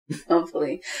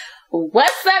Hopefully.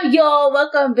 What's up, y'all?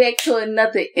 Welcome back to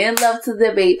another In Love to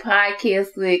Debate podcast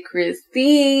with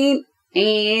Christine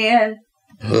and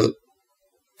Hook.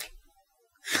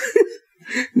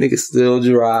 Nigga still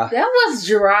dry. That was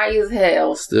dry as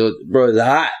hell. Still, bro, it's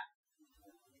hot.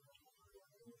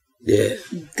 Yeah.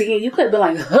 Damn, you could have been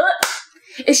like, huh?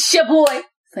 It's your boy.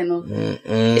 Say no.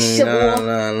 It's your boy.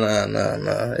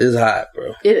 Nah. It's hot,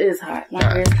 bro. It is hot. My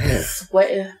hair is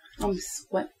sweating. I'm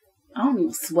sweating. I don't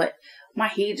even sweat. My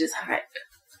head just hot.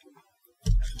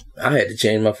 I had to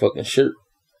change my fucking shirt.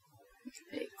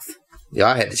 Thanks. Yo,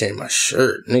 I had to change my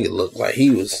shirt. Nigga looked like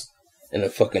he was in the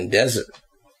fucking desert.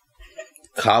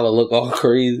 Collar look all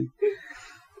crazy.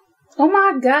 Oh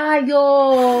my God, yo.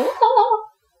 Oh.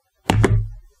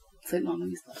 Say no, let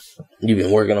me stop. You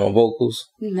been working on vocals?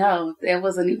 No, that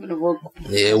wasn't even a vocal.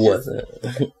 Yeah, it wasn't.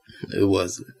 It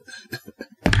wasn't.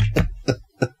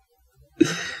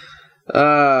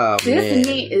 Oh, this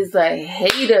man is a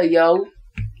hater, yo.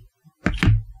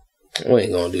 We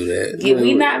ain't gonna do that. Yeah,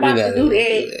 we not about to do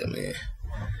that, man.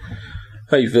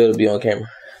 How you feel to be on camera?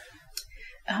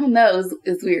 I don't know.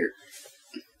 It's weird.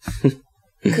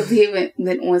 Because we haven't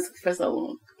been on for so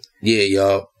long. Yeah,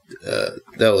 y'all.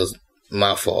 That was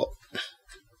my fault.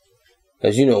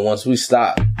 Because, once we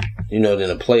stopped, then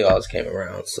the playoffs came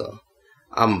around. So,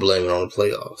 I'm blaming on the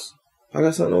playoffs. I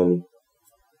got something on me?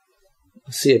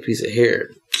 I see a piece of hair.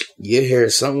 Your hair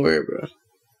is somewhere, bro.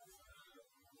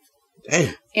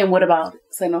 Damn. And what about it?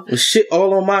 Say no. There's shit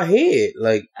all on my head.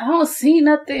 Like, I don't see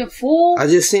nothing, fool. I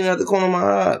just seen it at the corner of my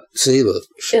eye. See, look.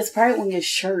 It's probably on your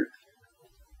shirt.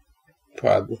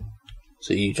 Probably.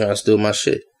 So you trying to steal my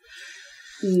shit?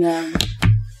 No.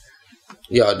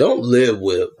 Y'all don't live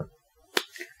with.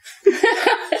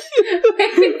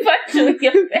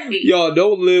 Y'all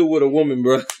don't live with a woman,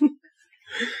 bro.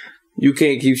 You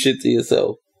can't keep shit to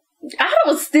yourself. I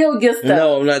don't steal your stuff.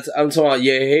 No, I'm not. I'm talking about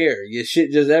your hair. Your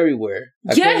shit just everywhere.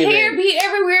 Your hair be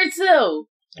everywhere too.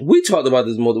 We talked about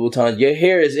this multiple times. Your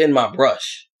hair is in my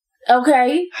brush.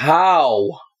 Okay.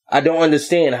 How? I don't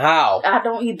understand how. I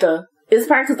don't either. It's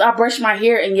probably because I brush my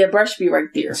hair and your brush be right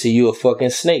there. See, you a fucking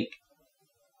snake.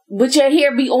 But your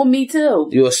hair be on me too.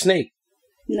 You a snake.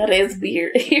 No, that's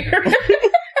beard hair.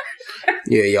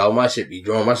 Yeah, y'all, my shit be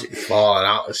drawn. My shit be falling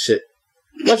out and shit.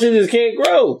 My shit just can't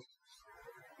grow.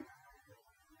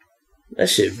 That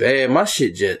shit bad. My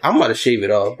shit just... I'm about to shave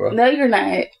it off, bro. No, you're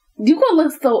not. You gonna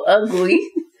look so ugly.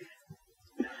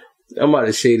 I'm about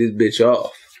to shave this bitch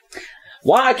off.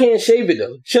 Why I can't shave it,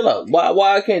 though? Chill out.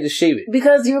 Why I can't just shave it?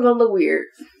 Because you're gonna look weird.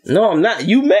 No, I'm not.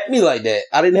 You met me like that.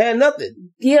 I didn't have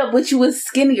nothing. Yeah, but you was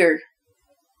skinnier.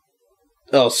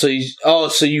 Oh, so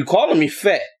you calling me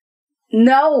fat?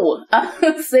 No.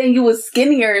 I'm saying you was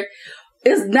skinnier.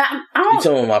 It's not... You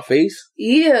talking about my face?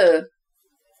 Yeah.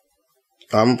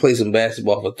 I'm gonna play some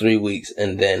basketball for 3 weeks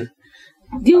and then...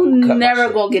 You never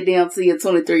gonna get down to your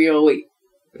 23-year-old weight.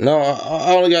 No,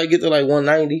 I only gotta get to like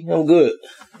 190. I'm good.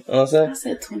 You know what I'm saying? I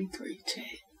said 23, Chad.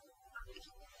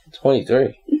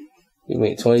 23? You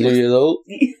mean 23 years old?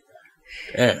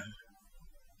 Damn.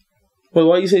 Wait,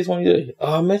 why you say 23?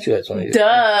 Oh, I met you at 23.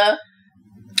 Duh.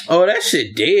 Oh, that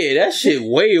shit dead. That shit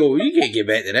way over. You can't get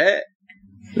back to that.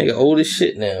 Nigga old as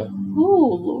shit now.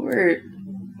 Oh, Lord.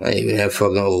 I ain't even that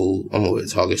fucking old. I'm over here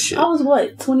talking shit. I was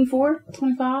what, 24?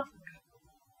 25?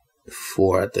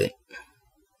 4, I think.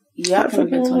 Yeah, I could have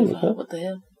been 25. What the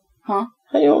hell? Huh?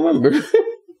 How you don't remember?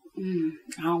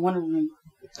 I don't want to remember.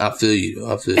 I feel you,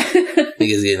 though. I feel you.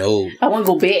 Niggas getting old. I want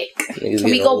to go back. Niggas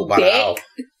Can we go back?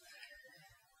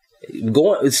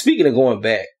 Speaking of going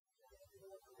back,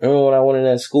 remember when I went in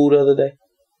that school the other day?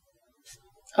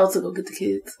 Oh, to go get the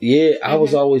kids. Yeah, I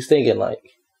was always thinking, like,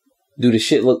 do the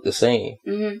shit look the same?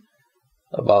 Mm-hmm.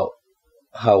 About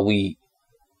how the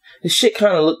shit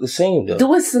kind of look the same, though.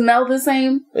 Do it smell the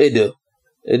same? It do.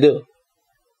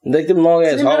 Like them long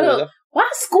ass hallways. Why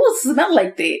schools smell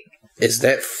like that? It's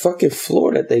that fucking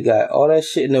floor that they got. All that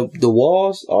shit in the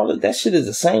walls, all of that shit is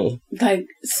the same. Like,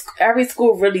 every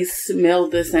school really smell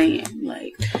the same.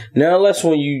 Like, now, unless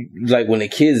when the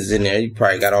kids is in there, you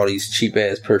probably got all these cheap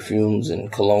ass perfumes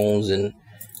and colognes and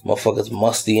motherfuckers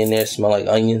musty in there, smell like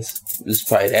onions. It's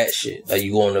probably that shit. Like,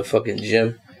 you go in the fucking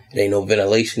gym, there ain't no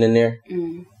ventilation in there.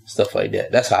 Stuff like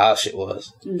that. That's how our shit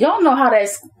was. Y'all know how that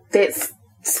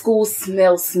school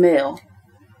smell.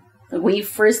 Like when you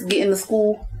first get into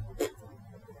school.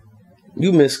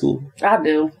 You miss school? I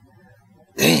do.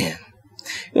 Damn.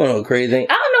 You know what crazy thing?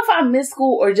 I don't know if I miss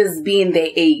school or just being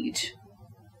that age.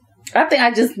 I think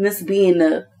I just miss being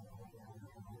the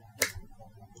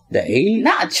age?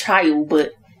 Not a child,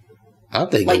 but I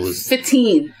think like it was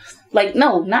 15. Like,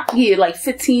 no, not here, like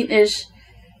 15-ish.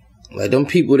 Like them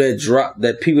people that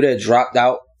dropped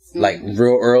out like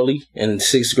real early in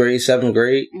 6th grade, 7th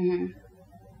grade. Mm-hmm.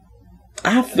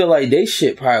 I feel like they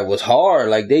shit probably was hard.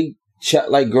 Like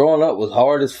like growing up was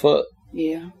hard as fuck.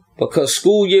 Yeah. Because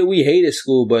school, we hated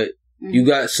school, but you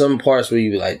got some parts where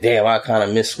you be like, damn, I kind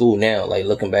of miss school now. Like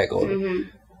looking back on it.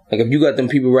 Like if you got them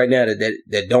people right now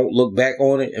that don't look back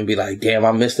on it and be like, damn,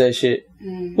 I miss that shit.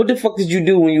 What the fuck did you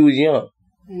do when you was young?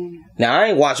 Now I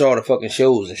ain't watch all the fucking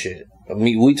shows and shit. I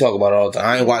mean, we talk about it all the time.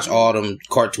 I ain't watch all them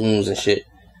cartoons and shit.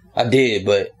 I did,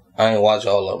 but I ain't watch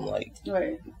all of them. Like,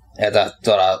 right. As I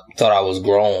thought I was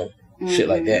grown, shit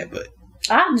like that. But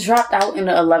I dropped out in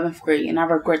the 11th grade, and I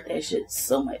regret that shit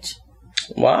so much.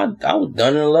 Well, I was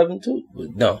done in 11 too.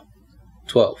 No,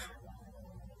 12.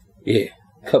 Yeah,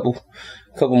 couple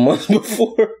months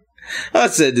before. I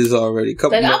said this already.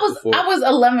 Couple months before. I was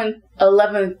 11,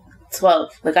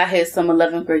 12. Like I had some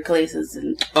 11th grade classes,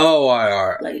 and all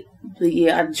right. Like, but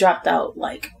yeah, I dropped out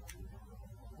like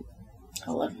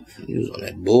 11th. You was on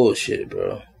that bullshit,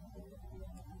 bro.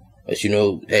 But you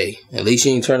know, hey, at least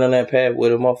you ain't turned on that path where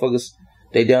the motherfuckers,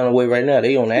 they down the way right now.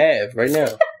 They on the Ave right now.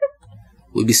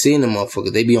 We be seeing them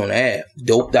motherfuckers. They be on the Ave,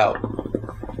 doped out.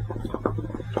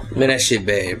 Man, that shit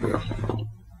bad, bro.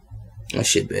 That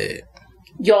shit bad.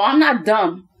 Yo, I'm not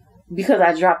dumb because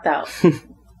I dropped out.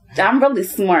 I'm really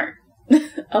smart.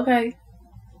 Okay.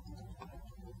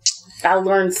 I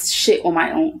learned shit on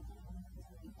my own.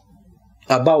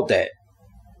 About that.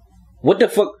 What the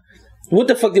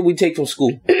fuck did we take from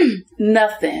school?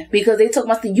 Nothing. Because they told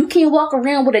us, you can't walk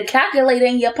around with a calculator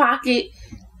in your pocket.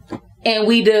 And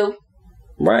we do.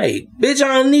 Right. Bitch,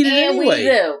 I don't need it anyway. And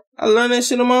we do. I learned that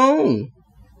shit on my own.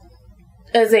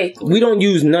 Exactly. We don't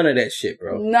use none of that shit,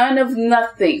 bro. None of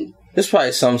nothing. There's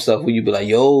probably some stuff where you be like,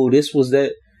 yo, this was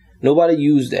that. Nobody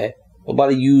used that.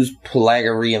 Nobody used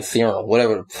Pythagorean theorem,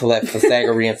 whatever,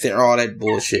 Pythagorean theorem, all that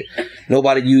bullshit.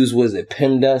 Nobody used, was it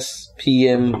PEMDAS,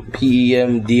 PEMDAS,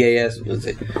 was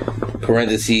it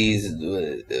parentheses,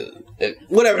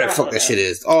 whatever the fuck that shit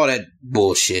is. All that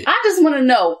bullshit. I just want to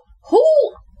know, who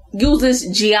uses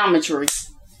geometry?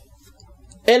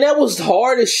 And that was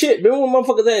hard as shit. Remember when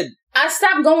motherfuckers had... I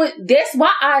stopped going, that's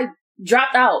why I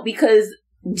dropped out, because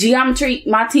geometry,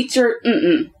 my teacher,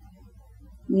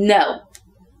 no.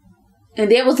 And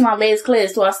that was my last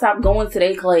class, so I stopped going to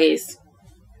that class.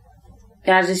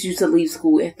 And I just used to leave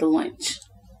school after lunch.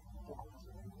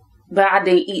 But I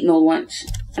didn't eat no lunch.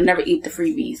 I never eat the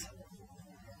freebies.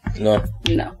 No.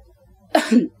 No.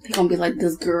 They're gonna be like,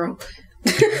 this girl.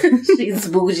 She's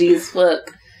bougie as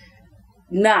fuck.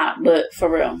 Nah, but for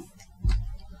real.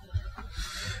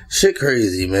 Shit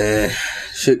crazy, man.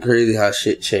 Shit crazy how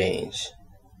shit changed.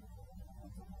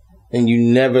 And you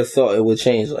never thought it would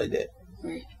change like that.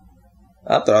 Right.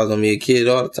 I thought I was gonna be a kid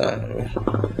all the time.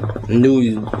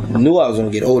 Knew I was gonna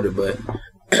get older, but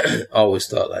always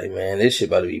thought like, man, this shit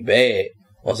about to be bad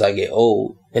once I get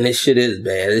old. And this shit is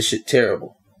bad. This shit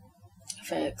terrible.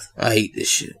 Facts. I hate this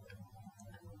shit.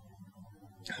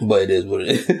 But it is what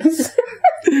it is.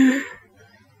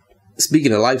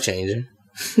 Speaking of life changing.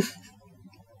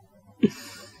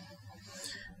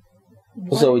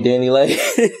 What's up with Danny Lay?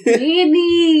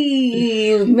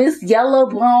 Danny! Miss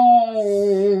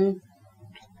Yellowbone.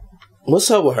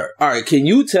 What's up with her? Alright, can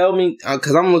you tell me,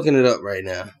 because I'm looking it up right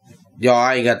now. Y'all,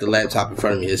 I ain't got the laptop in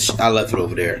front of me. I left it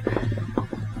over there.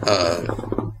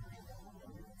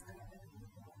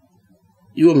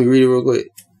 You want me to read it real quick?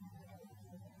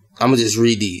 I'm going to just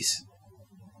read these.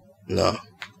 No,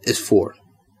 it's 4.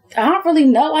 I don't really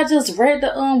know. I just read the,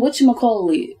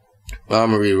 whatchamacallit. Well, I'm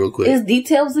going to read it real quick. Is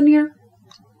details in here?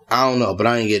 I don't know, but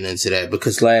I ain't getting into that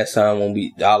because last time when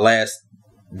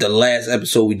the last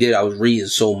episode we did, I was reading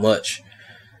so much.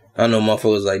 I know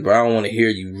motherfuckers was like, bro, I don't want to hear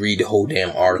you read the whole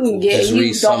damn article. Yeah, just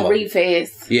you don't read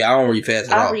fast. Yeah, I don't read fast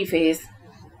at all. I read fast.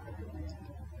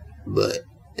 But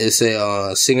it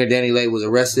said singer Danny Lay was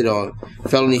arrested on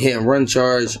felony hit and run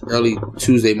charge early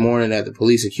Tuesday morning after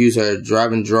police accused her of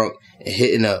driving drunk and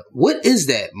hitting a... What is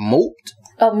that? Moped?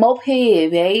 A moped,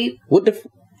 babe. What the...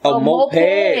 A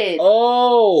moped.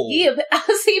 Oh. Yeah, but I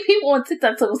see people on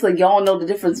TikTok talking like, y'all know the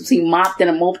difference between moped and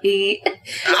a moped.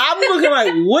 I'm looking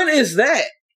like, what is that?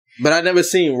 But I never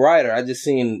seen rider. I just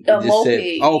seen... A moped.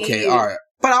 Said, okay, all right.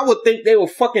 But I would think they would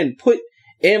fucking put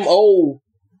M-O,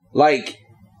 like...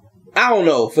 I don't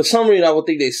know. For some reason, I would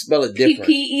think they spell it different.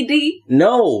 P-P-E-D?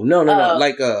 No.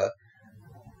 Like a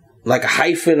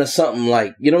hyphen or something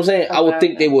like... You know what I'm saying? Okay. I would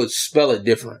think they would spell it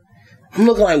different. I'm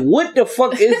looking like, what the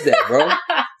fuck is that, bro?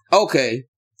 Okay.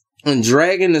 And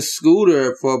dragging the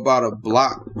scooter for about a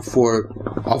block before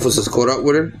officers caught up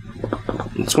with her.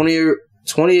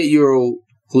 28-year-old,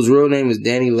 whose real name is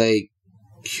Danny Lay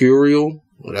Curiel,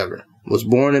 whatever. was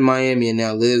born in Miami and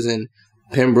now lives in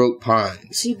Pembroke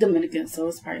Pines. She's Dominican, so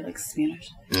it's probably like Spanish.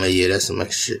 Oh, yeah, that's some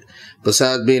extra shit.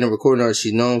 Besides being a recording artist,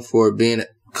 she's known for being...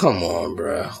 Come on,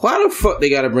 bro. Why the fuck they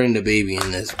gotta bring the baby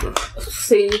in this, bro?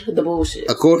 See, the bullshit.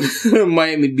 According to the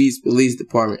Miami Beach Police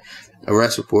Department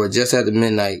arrest report, just after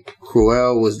midnight,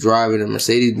 Cruel was driving a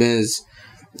Mercedes-Benz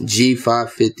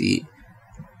G550,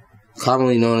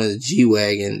 commonly known as a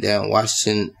G-Wagon, down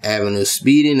Washington Avenue,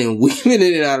 speeding and weaving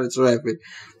in and out of traffic.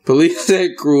 Police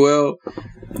said Cruel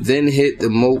then hit the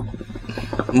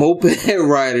moped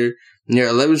rider near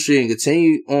 11th Street and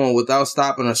continued on without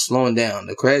stopping or slowing down.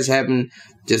 The crash happened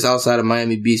just outside of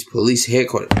Miami Beach Police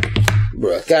headquarters.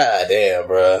 Bruh, goddamn,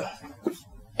 bruh.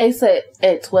 They said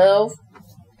at 12?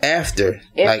 After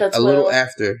Like 12? A little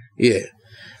after, yeah.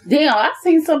 Damn, I've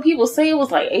seen some people say it was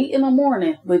like 8 in the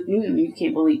morning, but you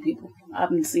can't believe people. I've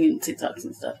been seeing TikToks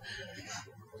and stuff.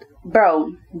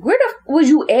 Bro, where the was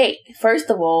you at, first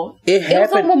of all? It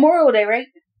was on Memorial Day, right?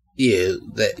 Yeah,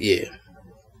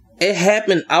 It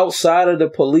happened outside of the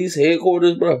police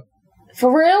headquarters, bro.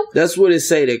 For real? That's what it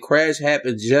say. The crash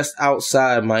happened just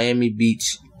outside Miami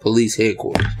Beach Police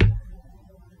headquarters.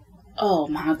 Oh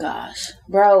my gosh,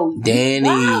 bro. Danny,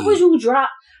 why would you drop?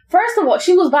 First of all,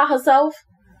 she was by herself.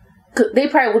 They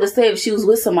probably would have said if she was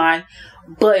with somebody.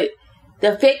 But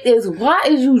the fact is, why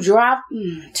is you drop,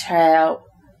 child?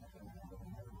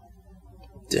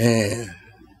 Damn.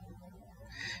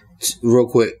 Real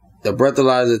quick, the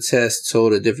breathalyzer test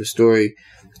told a different story.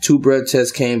 2 breath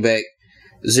tests came back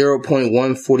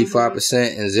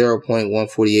 0.145% and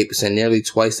 0.148%, nearly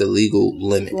twice the legal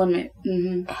limit.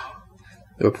 Mm-hmm.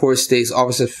 The report states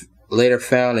officers later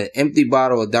found an empty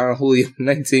bottle of Don Julio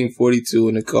 1942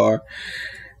 in the car.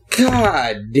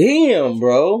 God damn,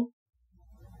 bro.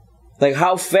 Like,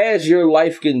 how fast your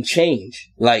life can change.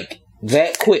 Like,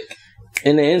 that quick.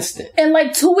 In an instant. And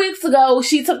like 2 weeks ago,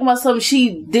 she took about something.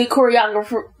 She did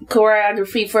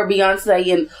choreography for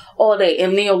Beyonce and all that.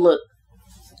 And now look.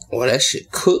 Oh, that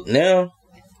shit cooked now.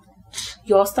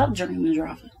 Y'all stop drinking and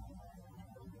driving.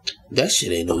 That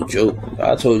shit ain't no joke.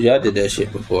 I told you I did that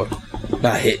shit before.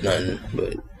 Not hit nothing,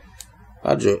 but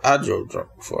I drove drunk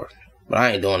before. But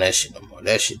I ain't doing that shit no more.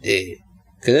 That shit dead.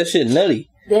 Cause that shit nutty.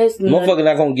 That's motherfucker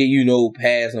not gonna give you no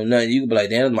pass or nothing. You can be like,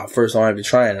 damn, that's my first time ever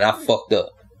trying and I fucked up.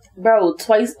 Bro,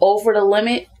 twice over the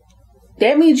limit.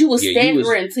 That means you was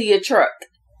staggering to your truck.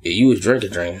 Yeah, you was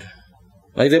drinking.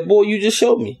 Like that boy you just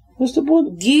showed me. What's the boy?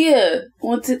 Yeah.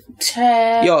 Want to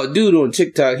chat. Yo, dude on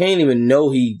TikTok, he didn't even know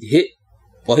he hit.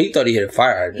 Well, he thought he hit a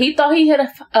fire hydrant. He thought he hit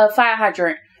a fire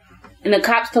hydrant. And the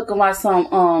cops took him like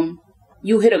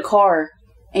you hit a car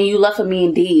and you left a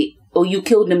man dead. Or you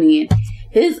killed a man.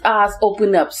 His eyes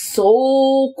opened up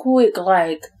so quick,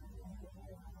 like,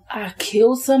 I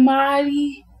killed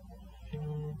somebody?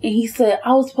 And he said,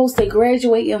 I was supposed to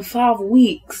graduate in 5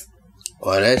 weeks.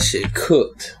 Oh, that shit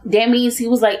cooked. That means he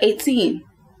was like 18.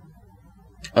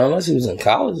 Unless he was in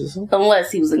college or something.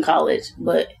 Unless he was in college.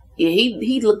 But yeah,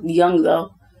 he looked young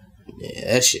though.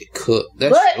 Yeah, that shit cooked.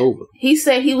 That shit over. He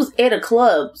said he was at a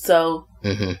club, so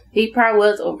he probably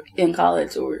was in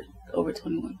college or over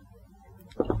 21.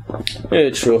 Yeah,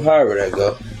 true. However that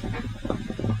go.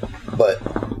 But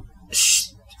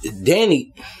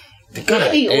Danny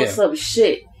on some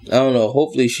shit. I don't know.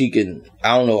 Hopefully she can.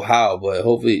 I don't know how, but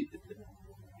hopefully.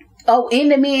 Oh,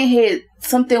 and the man had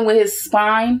something with his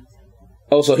spine.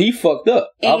 Oh, so he fucked up.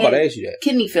 I was about to ask you that.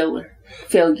 Kidney failure.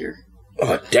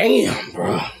 Oh, damn,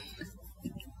 bro.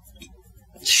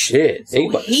 Shit. So they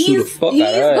about to sue the fuck out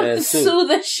of her. He's going to sue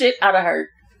the shit out of her.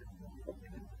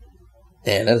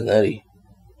 Damn, that's nutty.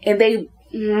 And they...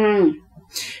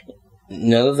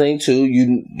 Another thing, too,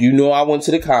 you know I went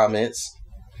to the comments.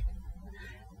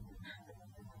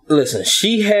 Listen,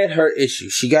 she had her issue.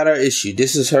 She got her issue.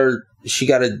 This is her... She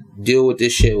got to deal with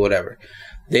this shit, whatever.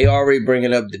 They already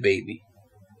bringing up the baby.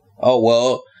 Oh,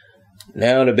 well,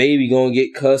 now the baby gonna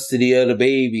get custody of the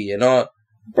baby and all.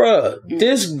 Bruh,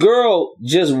 this girl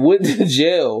just went to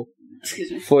jail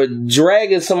for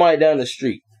dragging somebody down the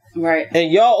street. Right.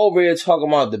 And y'all over here talking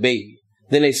about the baby.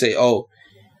 Then they say, oh,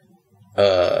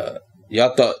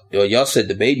 y'all said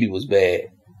the baby was bad.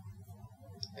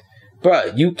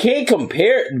 Bruh, you can't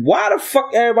compare. Why the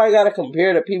fuck everybody gotta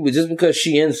compare to people just because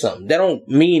she in something? That don't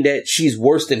mean that she's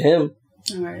worse than him.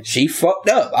 Right. She fucked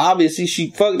up. Obviously, she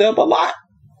fucked up a lot.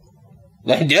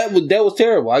 Like, that was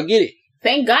terrible. I get it.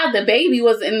 Thank God the baby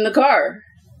was in the car.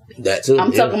 That too.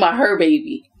 I'm talking about her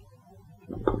baby.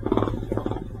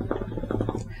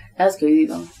 That's crazy,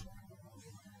 though.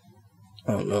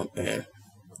 I don't know, man.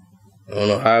 I don't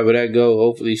know. However that go,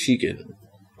 hopefully she can...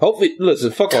 Hopefully,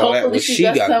 listen, fuck all that. What she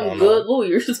got some good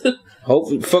lawyers.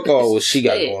 Hopefully, fuck all what she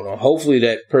got going on. Hopefully,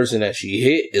 that person that she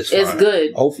hit is fine. It's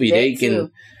good. Hopefully, they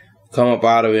can come up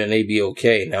out of it and they be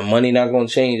okay. Now, money not going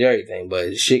to change everything,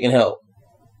 but shit can help.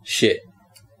 Shit.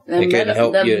 It can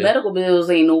help you. The medical bills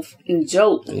ain't no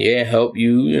joke. Yeah, help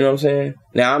you. You know what I'm saying?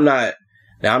 Now, I'm not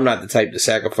the type to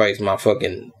sacrifice my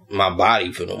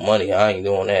body for no money. I ain't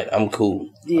doing that. I'm cool.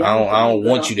 Yeah, I don't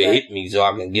want you to hit me so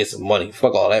I can get some money.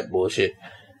 Fuck all that bullshit.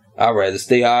 I'd rather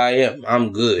stay how I am.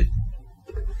 I'm good.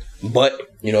 But,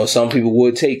 you know, some people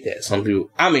would take that. Some people,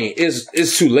 I mean,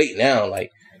 it's too late now. Like,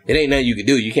 it ain't nothing you can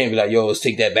do. You can't be like, yo, let's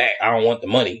take that back. I don't want the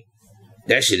money.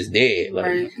 That shit is dead. Like,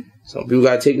 right. Some people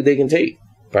gotta take what they can take.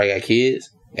 Probably got kids,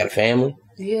 got a family.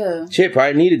 Yeah. Shit,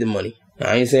 probably needed the money.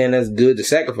 I ain't saying that's good to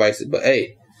sacrifice it, but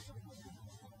hey,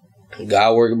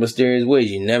 God working mysterious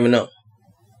ways. You never know.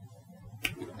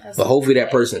 But hopefully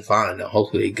that person fine though.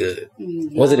 Hopefully they good.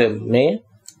 Yeah. Was it a man?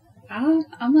 I'm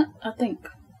not. I think.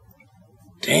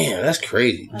 Damn, that's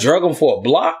crazy. Drug him for a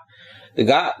block.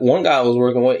 One guy I was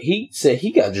working with, he said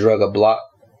he got drug a block.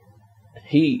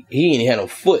 He ain't had no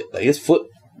foot. Like his foot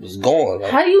was gone.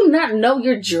 Like, how do you not know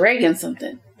you're dragging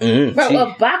something? Mm-hmm. Bro,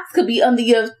 a box could be under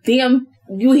your damn.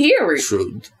 You hear it?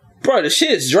 True, bro. The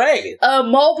shit is dragging. A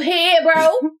moped, bro.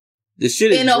 The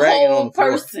shit is in dragging a whole on the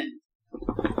person.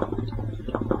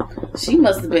 She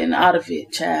must have been out of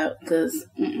it, child. Cause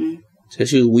so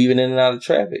she was weaving in and out of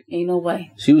traffic. Ain't no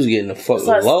way. She was getting the fuck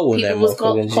low in that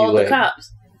motherfucking G-Way. Called the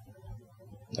cops.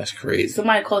 That's crazy.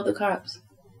 Somebody called the cops.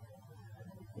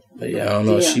 But yeah, I don't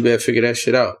know. Yeah. She better figure that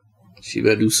shit out. She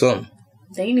better do something.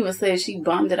 They ain't even say she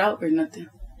bombed it out or nothing.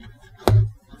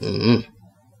 Mm-hmm.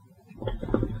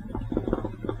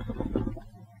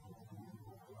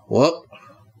 Well,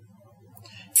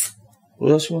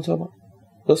 what else you want to talk about?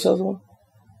 What's the other one?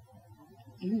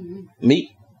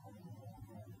 Me?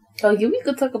 Oh, yeah, we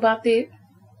could talk about that.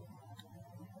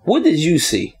 What did you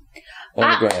see on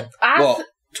the gram?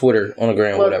 Twitter, on the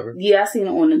gram, whatever. Yeah, I seen it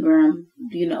on the gram.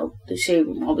 You know, the Shade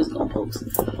Room always gonna post.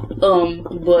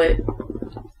 But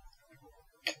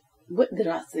what did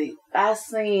I see? I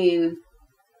seen,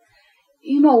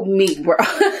 you know, Meek, bro.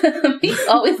 He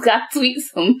always got tweet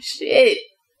some shit.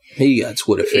 He got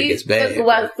Twitter figures bad.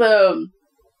 About some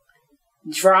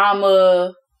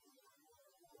drama.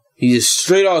 He just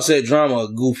straight off said drama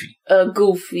goofy.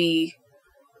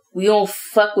 We don't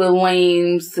fuck with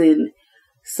lames and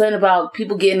something about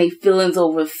people getting their feelings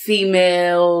over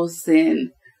females and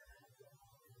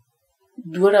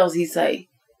what else he say?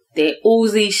 That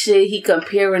Uzi shit, he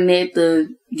comparing it to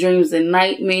dreams and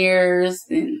nightmares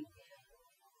and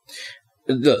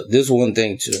look, this one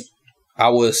thing too. I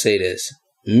will say this.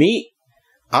 Me,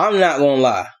 I'm not gonna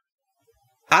lie.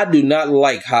 I do not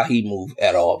like how he moved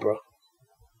at all, bro.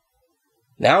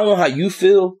 Now, I don't know how you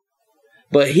feel,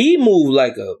 but he moved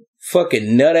like a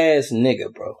fucking nut-ass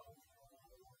nigga, bro.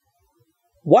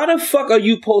 Why the fuck are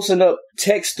you posting up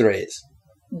text threads?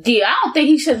 Yeah, I don't think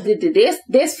he should have did this.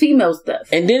 There's female stuff.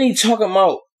 And then he talking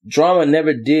about drama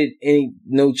never did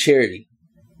no charity.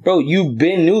 Bro, you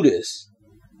been knew this.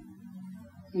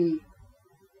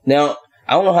 Now,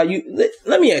 I don't know how you...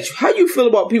 Let me ask you, how you feel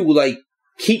about people, like,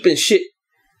 keeping shit,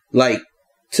 like,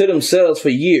 to themselves for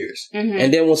years. Mm-hmm.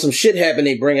 And then when some shit happen,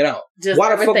 they bring it out. Just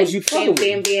why the fuck was you fucking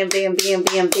with him? Bam.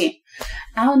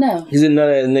 I don't know. He's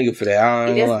another nigga for that. I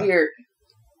don't know. That's weird.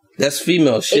 That's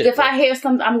female shit. If I have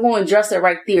something, I'm going to address it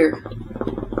right there.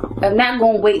 I'm not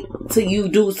going to wait till you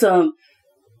do something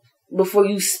before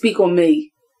you speak on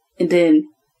me. And then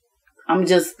I'm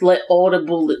just let all the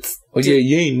bullets. Oh yeah,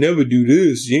 you ain't never do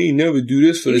this. You ain't never do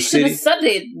this for the city. You should have said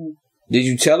it. Did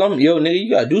you tell him? Yo, nigga,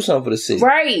 you got to do something for the city.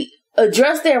 Right.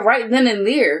 Address that right then and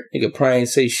there. Nigga probably ain't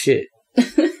say shit.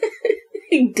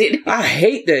 He didn't. I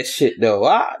hate that shit though.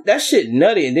 That shit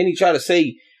nutty. And then he tried to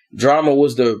say drama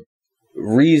was the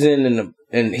reason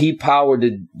and he powered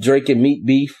the Drake and Meek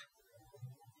beef.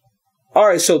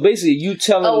 Alright, so basically you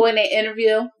telling... Oh, in that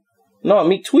interview? No,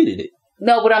 Meek tweeted it.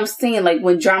 No, but I'm saying like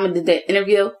when Drama did that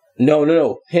interview.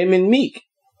 No. Him and Meek.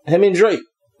 Him and Drake.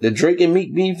 The Drake and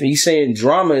Meek beef, he's saying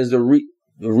drama is the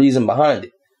reason behind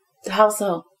it. How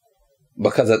so?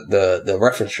 Because of the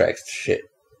reference tracks shit.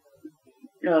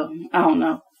 Oh, I don't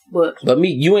know. But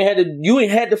Meek, you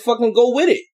ain't had to fucking go with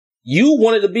it. You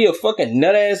wanted to be a fucking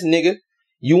nut ass nigga.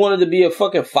 You wanted to be a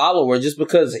fucking follower just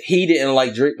because he didn't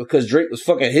like Drake because Drake was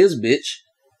fucking his bitch.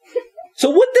 So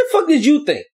what the fuck did you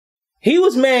think? He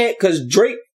was mad because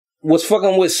Drake was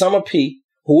fucking with Summer P,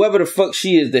 whoever the fuck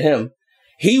she is to him.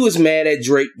 He was mad at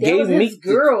Drake. That was his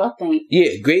girl, I think.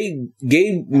 Yeah,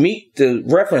 gave Meek the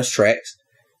reference tracks.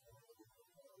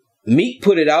 Meek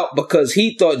put it out because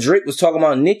he thought Drake was talking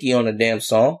about Nicki on the damn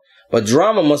song. But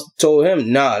Drama must have told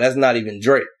him, nah, that's not even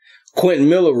Drake. Quentin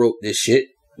Miller wrote this shit.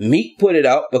 Meek put it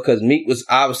out because Meek was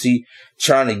obviously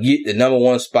trying to get the number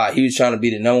one spot. He was trying to be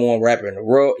the number one rapper in the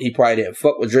world. He probably didn't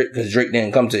fuck with Drake because Drake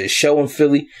didn't come to his show in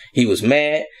Philly. He was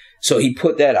mad. So he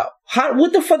put that out.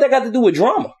 What the fuck that got to do with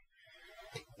drama?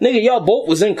 Nigga, y'all both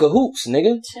was in cahoots,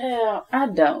 nigga. Child, I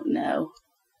don't know.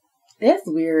 That's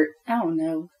weird. I don't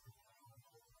know.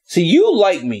 See, you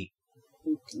like Meek.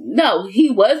 No, he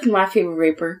was my favorite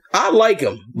rapper. I like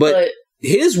him, but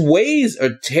his ways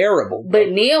are terrible. Bro.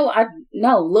 But Neil,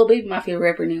 Lil Baby my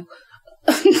favorite rapper now.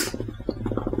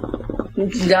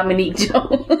 Dominique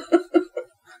Jones.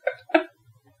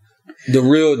 The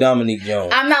real Dominique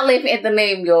Jones. I'm not laughing at the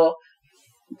name, y'all,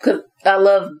 because I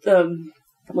love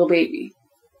Lil Baby.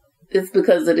 It's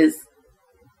because of this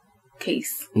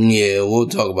case. Yeah, we'll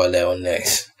talk about that one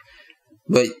next.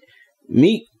 But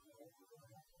Meek,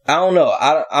 I don't know.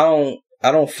 I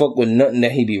don't fuck with nothing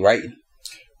that he be writing.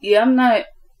 Yeah, I'm not.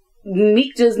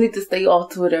 Meek just need to stay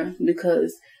off Twitter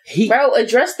because bro,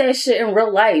 address that shit in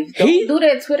real life. Don't do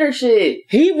that Twitter shit.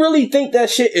 He really think that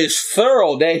shit is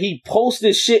thorough that he posts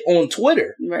this shit on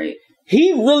Twitter. Right.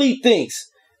 He really thinks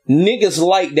niggas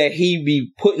like that he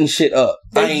be putting shit up.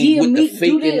 I ain't with the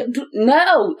faking.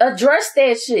 No, address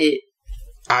that shit.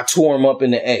 I tore him up in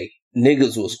the A.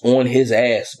 Niggas was on his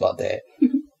ass about that.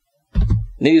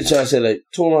 Niggas trying to say like,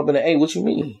 tore him up in the A. What you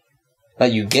mean?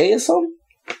 Like you gay or something?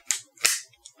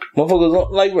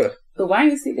 Motherfuckers like, bro. But why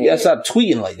you see that? You gotta stop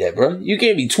tweeting like that, bro. You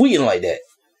can't be tweeting like that.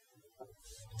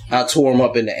 I tore him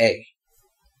up in the A.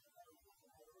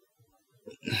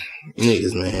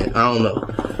 Niggas, man. I don't know.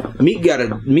 Meek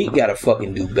gotta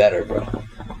fucking do better, bro.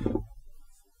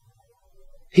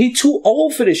 He too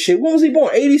old for this shit. When was he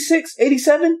born? 86?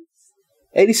 87?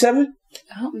 87?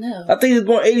 I don't know. I think he was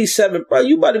born 87. Bro,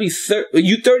 you about to be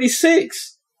you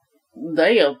 36.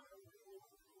 Damn.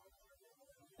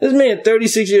 This man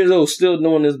 36 years old still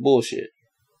doing this bullshit.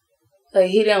 Like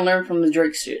he didn't learn from the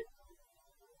Drake shit.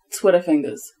 Twitter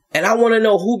fingers. And I want to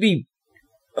know who be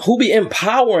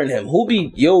empowering him. Who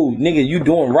be, yo, nigga, you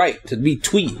doing right to be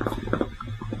tweeting.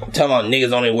 Talking about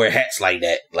niggas only wear hats like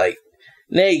that. Like,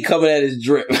 they ain't coming at his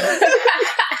drip.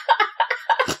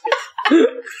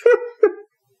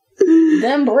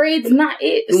 Them braids not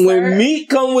it, sir. When Meek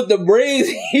come with the braids,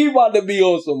 he about to be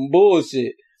on some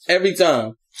bullshit. Every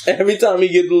time. Every time he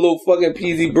get the little fucking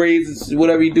peasy braids,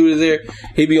 whatever he do to his hair,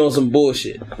 he be on some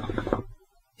bullshit.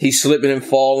 He slipping and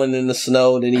falling in the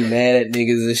snow, then he mad at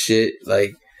niggas and shit.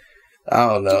 Like, I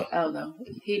don't know.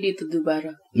 He need to do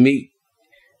better. Meek,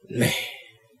 man,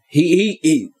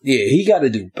 he got to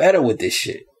do better with this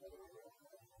shit.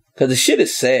 Cause the shit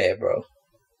is sad, bro.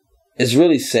 It's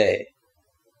really sad.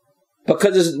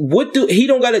 Because he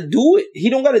don't got to do it. He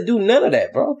don't got to do none of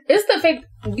that, bro. It's the fact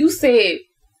you said.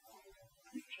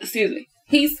 Excuse me.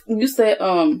 You said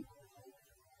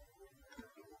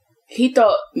he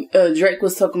thought Drake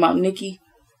was talking about Nicki.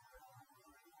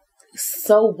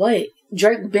 So what?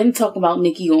 Drake been talking about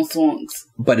Nicki on songs.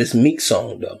 But it's Meek's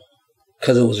song though,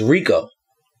 because it was Rico.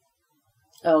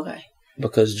 Okay.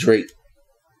 Because Drake,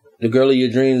 the girl of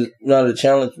your dreams, not a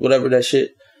challenge, whatever that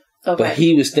shit. Okay. But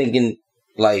he was thinking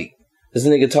like, this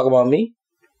nigga talk about me?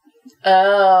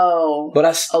 Oh. But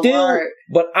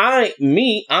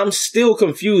I'm still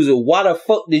confused of why the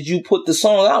fuck did you put the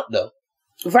song out though?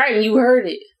 Right, and you heard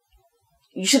it.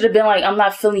 You should have been like, I'm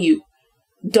not feeling you,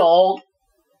 dog.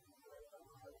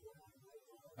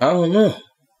 I don't know.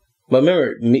 But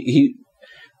remember,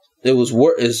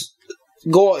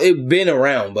 it been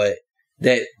around, but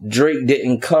that Drake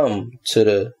didn't come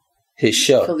to his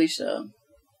show. Philly show.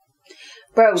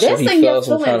 Bro, so that's in your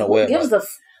feelings. What gives a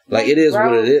like, it is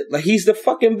what it is. Like, he's the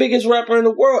fucking biggest rapper in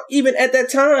the world, even at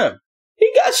that time. He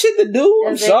got shit to do.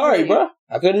 I'm sorry, bro.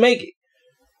 I couldn't make it.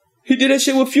 He did that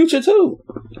shit with Future, too.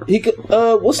 He could,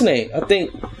 what's the name? I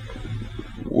think,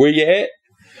 Where You At?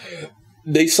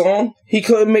 They song. He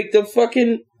couldn't make the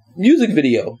fucking music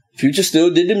video. Future still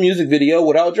did the music video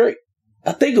without Drake.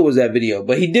 I think it was that video,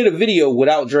 but he did a video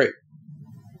without Drake.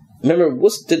 Remember,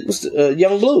 what's the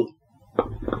Young Blue?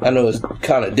 I know it's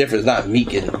kind of different. It's not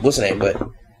Meek and what's the name, but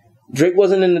Drake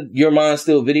wasn't in the Your Mind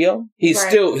Still video.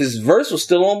 His verse was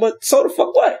still on, but so the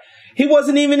fuck what? He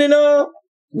wasn't even in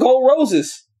Gold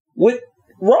Roses with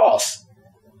Ross.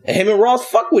 And him and Ross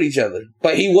fuck with each other,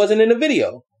 but he wasn't in the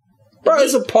video. Bro,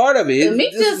 it's a part of it.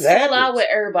 Meek just fell out with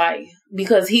everybody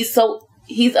because he's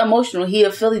emotional. He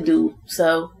a Philly dude,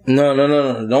 so.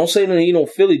 No. Don't say that he no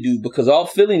Philly dude because all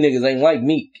Philly niggas ain't like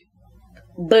Meek.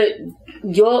 But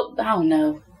I don't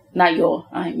know. Not your.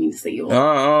 I didn't mean to say your. I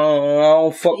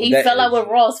don't fuck with that. He fell out with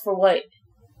Ross for what?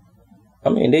 I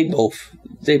mean, they both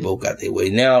got their way.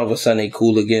 Now all of a sudden they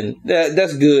cool again.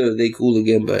 That's good. They cool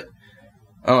again, but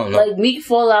I don't know. Like, Meek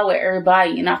fall out with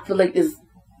everybody, and I feel like it's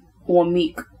on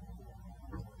Meek.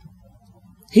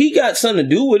 He got something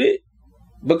to do with it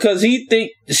because he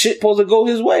think the shit supposed to go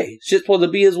his way. Shit's supposed to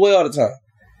be his way all the time.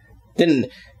 Then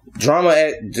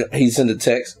he sent a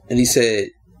text and he said,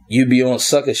 "You be on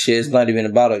sucker shit. It's not even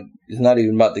about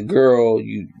the girl.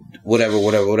 You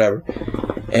whatever."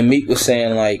 And Meek was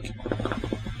saying like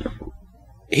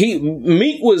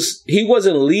he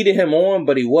wasn't leading him on,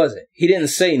 but he wasn't. He didn't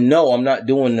say no. I'm not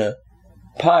doing the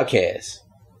podcast.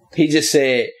 He just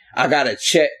said I gotta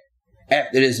check.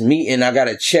 After this meeting, I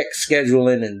gotta check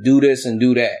scheduling and do this and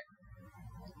do that.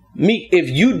 Meek, if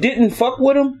you didn't fuck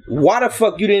with him, why the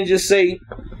fuck you didn't just say,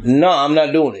 "Nah, I'm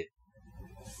not doing it"?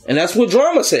 And that's what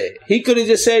Drama said. He could have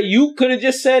just said, you could have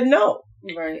just said no.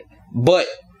 Right. But,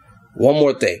 one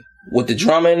more thing. With the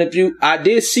Drama interview, I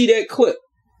did see that clip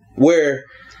where,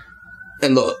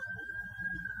 and look,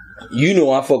 you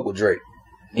know I fuck with Drake.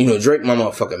 You know, Drake my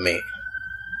motherfucking man.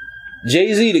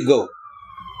 Jay-Z the GOAT.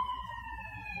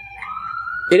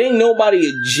 It ain't nobody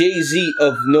a Jay-Z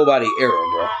of nobody era,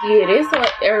 bro. Yeah, that's what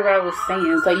everybody was saying.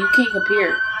 It's like, you can't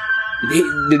compare.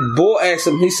 The boy asked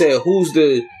him, he said, who's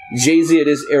the Jay-Z of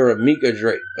this era, Meek or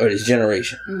Drake? Or this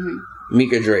generation? Mm-hmm.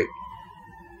 Meek or Drake?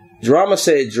 Drama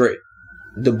said Drake.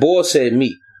 The boy said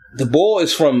Meek. The boy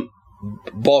is from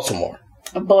Baltimore.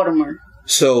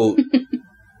 So,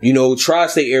 you know,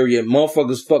 tri-state area,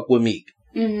 motherfuckers fuck with Meek.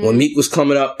 Mm-hmm. When Meek was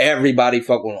coming up, everybody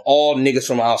fuck with him. All niggas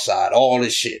from outside, all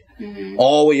this shit. Mm-hmm.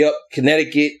 All the way up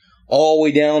Connecticut, all the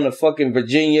way down to fucking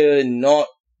Virginia, and all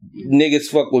niggas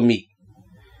fuck with Meek.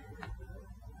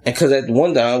 And cause at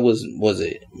one time was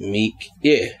it Meek?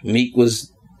 Yeah, Meek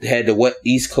had the wet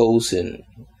East Coast, and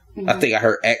I think I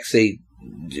heard X say,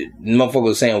 motherfucker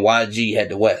was saying YG had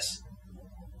the West.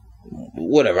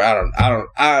 Whatever, I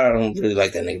don't really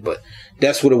like that nigga, but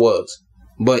that's what it was.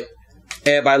 But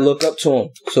everybody look up to him.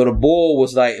 So the boy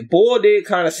did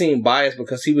kind of seem biased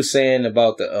because he was saying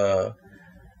about the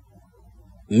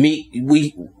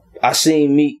Meek. I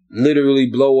seen Meek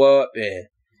literally blow up, and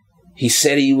he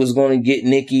said he was going to get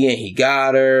Nicki, and he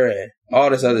got her, and all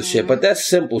this other shit. But that's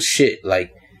simple shit.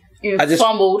 Like, I just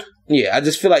fumbled. Yeah, I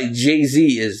just feel like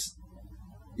Jay-Z is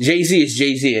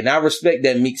Jay-Z, and I respect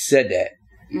that Meek said that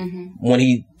when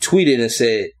he tweeted and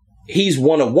said he's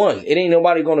one of one. It ain't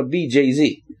nobody going to be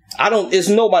Jay-Z. It's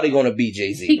nobody gonna be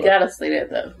Jay-Z. He gotta say that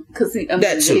though, cause he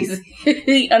under Jay-Z.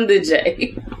 He under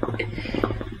Jay.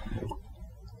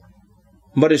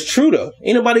 But it's true though.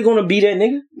 Ain't nobody gonna be that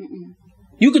nigga. Mm-mm.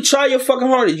 You could try your fucking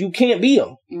hardest. You can't be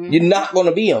him. Mm-hmm. You're not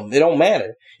gonna be him. It don't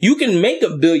matter. You can make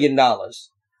 $1 billion.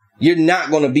 You're not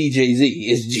gonna be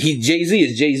Jay-Z. Jay-Z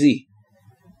is Jay-Z.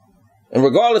 And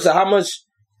regardless of how much,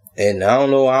 and I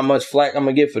don't know how much flack I'm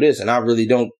gonna get for this, and I'm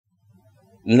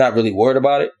not really worried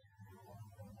about it.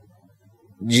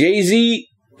 Jay-Z,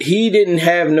 he didn't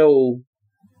have no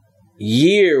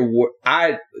year where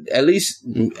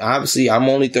obviously I'm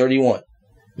only 31.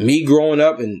 Me growing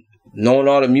up and knowing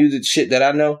all the music shit that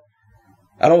I know,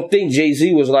 I don't think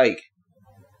Jay-Z was like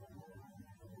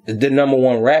the number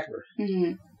one rapper.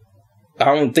 Mm-hmm. I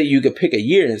don't think you could pick a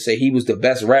year and say he was the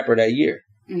best rapper that year.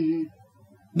 Mm-hmm.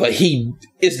 But he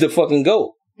is the fucking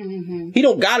GOAT. Mm-hmm. He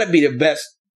don't gotta be the best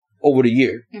over the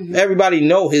year. Mm-hmm. Everybody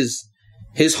know his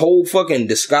whole fucking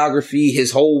discography,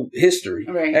 his whole history.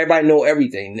 Right. Everybody know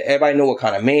everything. Everybody know what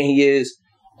kind of man he is.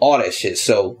 All that shit.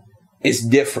 So, it's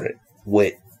different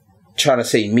with trying to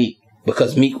say Meek.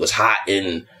 Because Meek was hot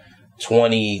in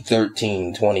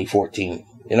 2013, 2014. You know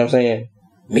what I'm saying?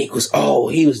 Meek was,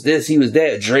 he was this, he was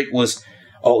that. Drake was,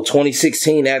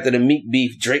 2016 after the Meek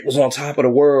beef, Drake was on top of the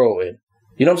world. And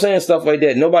you know what I'm saying? Stuff like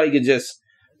that. Nobody could just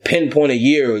pinpoint a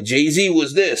year. Jay-Z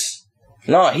was this.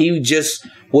 No, he just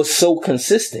was so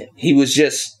consistent. He was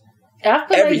just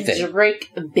everything. Like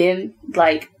Drake been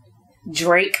like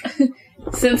Drake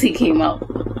since he came out.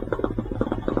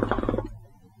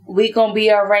 We gonna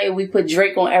be alright. We put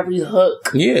Drake on every hook.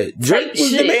 Yeah, Drake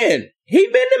was the man. He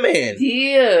been the man.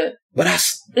 Yeah, but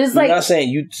it's like, I'm not saying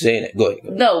you saying it. Go ahead.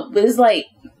 No, but it's like,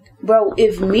 bro,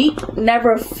 if Meek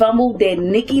never fumbled that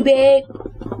Nicki bag,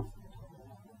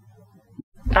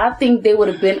 I think they would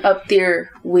have been up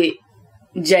there with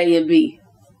J and B.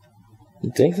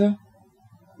 You think so?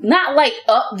 Not like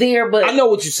up there, but I know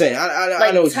what you're saying.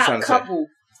 I know what you're trying to say.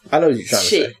 I know what you're trying to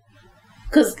say.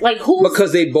 Because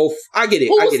because they both. I get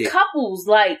it. I get it. Couples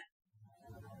like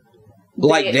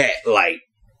that, like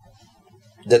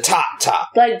the top,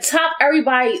 like top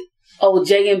everybody. Oh,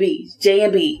 J and B.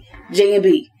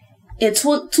 In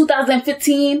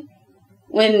 2015,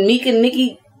 when Meek and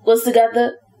Nicki was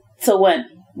together, to when?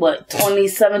 What,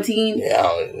 2017? Yeah,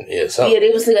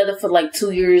 they was together for like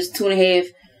 2 years, 2.5.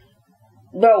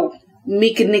 Bro,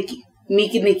 Meek and Nicki.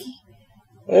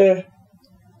 Yeah.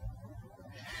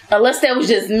 Unless that was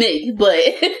just Nick, but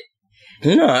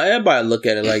No, everybody look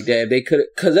at it like that. They could,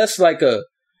 cause that's like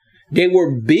they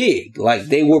were big. Like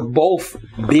they were both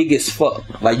big as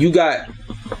fuck. Like you got,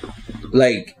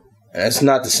 like that's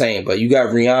not the same, but you got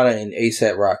Rihanna and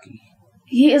A$AP Rocky.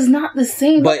 Yeah, it's not the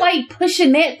same. But nobody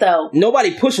pushing that though.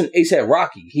 Nobody pushing A$AP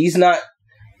Rocky. He's not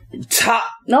top.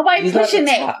 Nobody pushing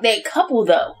that couple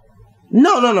though.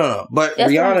 No. But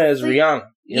that's Rihanna is Rihanna.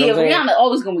 You know Rihanna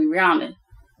always gonna be Rihanna.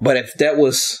 But if that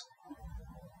was,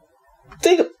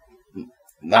 I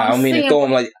don't mean to throw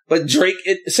him like, but Drake.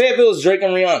 Say if it was Drake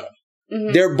and Rihanna,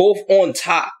 they're both on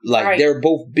top. Like they're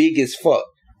both big as fuck.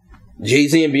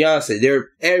 Jay-Z and Beyonce,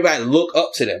 everybody look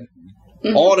up to them.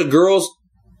 All the girls,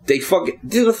 they fucking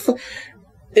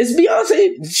it's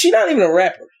Beyonce. She not even a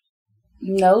rapper.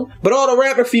 No. But all the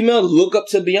rapper females look up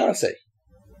to Beyonce.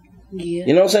 Yeah.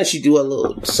 You know what I'm saying? She do a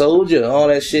little Soldier, all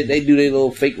that shit. They do their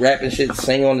little fake rapping shit,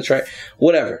 sing on the track,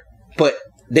 whatever. But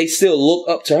they still look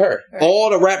up to her. Right. All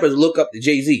the rappers look up to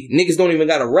Jay-Z. Niggas don't even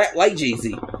gotta rap like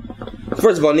Jay-Z.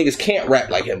 First of all, niggas can't rap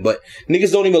like him, but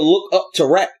niggas don't even look up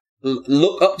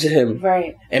to him,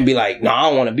 right? And be like, no, I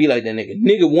don't want to be like that nigga.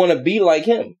 Nigga want to be like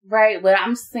him, right? But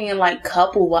I'm saying like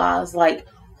couple wise, like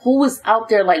who is out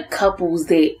there like couples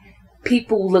that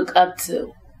people look up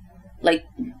to, like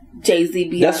Jay-Z,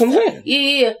 Beyonce. That's what I'm saying.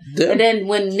 Yeah. And then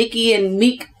when Nicki and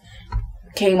Meek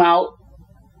came out,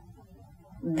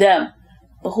 them.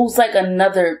 But who's like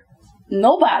another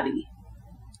nobody?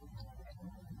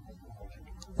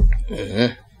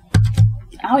 I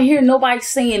don't hear nobody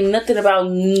saying nothing about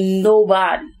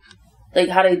nobody. Like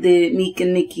how they did Meek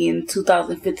and Nicki in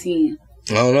 2015.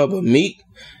 I don't know, but Meek,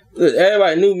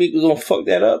 everybody knew Meek was gonna fuck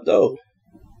that up though.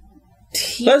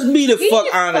 Let's be the fuck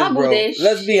honest, bro.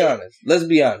 Let's be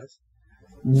honest.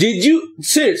 Did you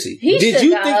seriously? Did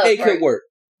you think they could work?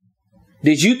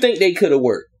 Did you think they could have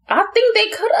worked? I think they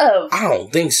could have. I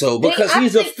don't think so because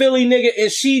he's a Philly nigga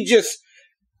and she just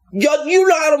you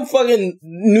know how them fucking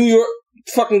New York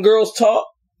fucking girls talk.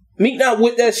 Meek not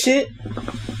with that shit,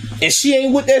 and she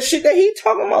ain't with that shit that he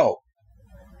talking about.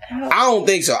 I don't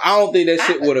think so. I don't think that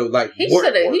shit would have like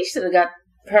worked. He should have got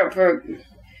her.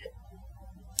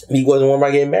 He wasn't one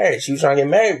about getting married. She was trying to get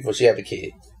married before she had the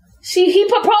kid. He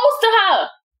proposed to her.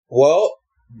 Well,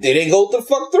 they didn't go the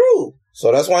fuck through,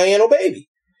 so that's why he ain't no baby.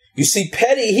 You see,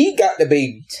 Petty, he got the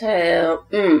baby. Child.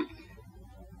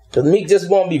 Cause Meek just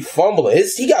won't be fumbling.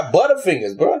 He got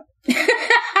butterfingers, bro.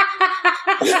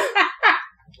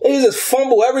 He just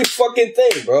fumble every fucking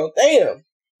thing, bro. Damn.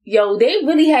 Yo, they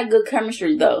really had good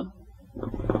chemistry though.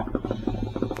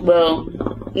 Well,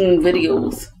 in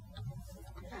videos.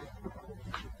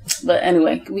 But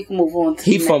anyway, we can move on to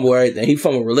he fumble everything. He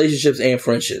fumble relationships and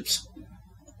friendships.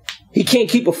 He can't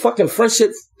keep a fucking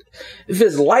friendship if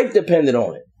his life depended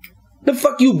on it. The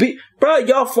fuck you be, bro?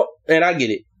 Y'all and I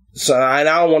get it. So and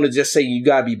I don't want to just say you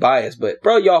gotta be biased, but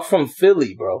bro, y'all from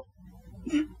Philly, bro.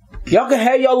 Y'all can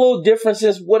have y'all little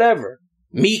differences, whatever.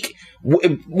 Meek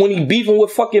when he beefing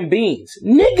with fucking Beans,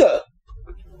 niggas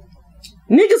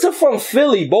are from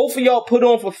Philly. Both of y'all put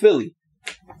on for Philly,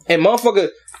 and motherfucker.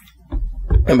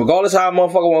 And regardless how a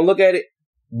motherfucker want to look at it,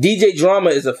 DJ Drama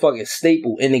is a fucking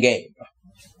staple in the game, bro.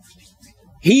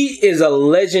 He is a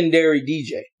legendary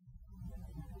DJ.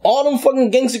 All them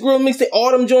fucking Gangsta Grill mixtape, all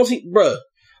them Jones, bro.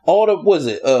 All the what's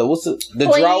the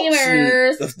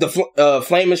Flamers. Droughts, the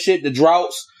flaming shit, the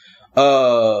Droughts,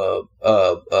 all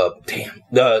the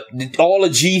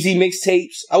Jeezy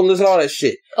mixtapes. I would listen to all that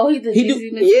shit. Oh, he did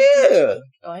Jeezy mixtapes? Yeah.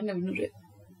 Oh, I never knew that.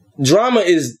 Drama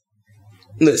is,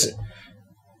 listen.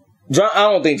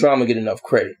 I don't think Drama get enough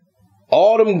credit.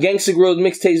 All them Gangsta Grill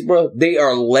mixtapes, bro, they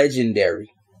are legendary.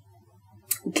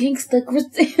 Gangsta Grill.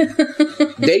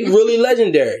 They really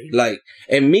legendary. Like,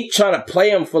 and Meek trying to play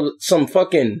him for some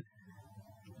fucking.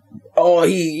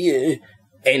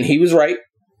 And he was right.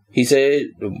 He said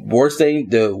the worst thing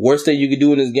you could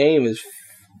do in this game is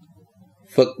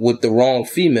fuck with the wrong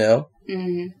female.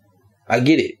 Mm-hmm. I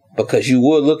get it because you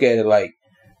would look at it like.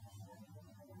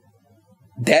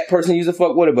 That person used to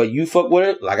fuck with her, but you fuck with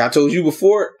her. Like I told you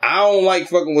before, I don't like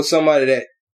fucking with somebody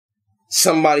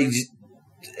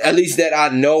at least that I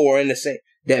know or in the same,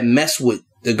 that mess with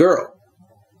the girl.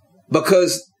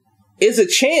 Because it's a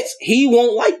chance he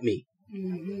won't like me.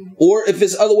 Mm-hmm. Or if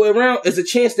it's the other way around, it's a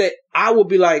chance that I will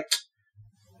be like,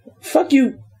 fuck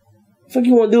you want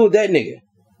to do with that nigga.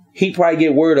 He probably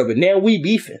get word of it. Now we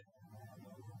beefing.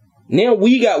 Now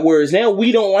we got words. Now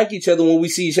we don't like each other when we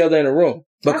see each other in the room.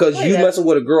 Because you messing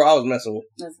with a girl I was messing with.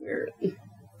 That's weird.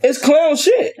 It's clown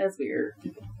shit. That's weird.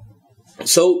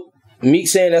 So, Meek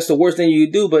saying that's the worst thing you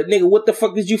could do, but nigga, what the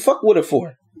fuck did you fuck with her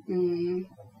for? Mm-hmm.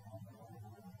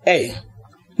 Hey,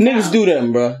 niggas do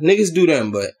them, bro. Niggas do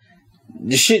them, but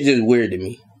the shit just weird to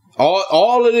me.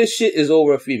 All of this shit is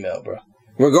over a female, bro.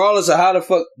 Regardless of how the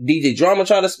fuck DJ Drama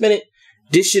trying to spin it,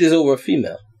 this shit is over a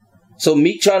female. So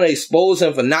Meek trying to expose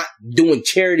him for not doing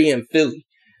charity in Philly.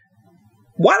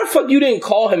 Why the fuck you didn't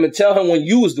call him and tell him when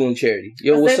you was doing charity?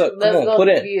 Yo, what's up? Come on, put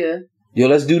in. Yeah. Yo,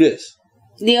 let's do this.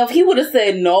 Yeah, if he would have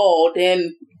said no,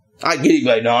 then... I get it.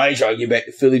 Like, no, I ain't trying to get back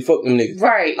to Philly. Fuck them niggas.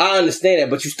 Right. I understand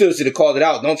that, but you still should have called it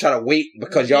out. Don't try to wait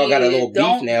because y'all got a little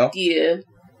beef now. Yeah.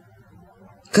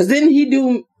 Because didn't he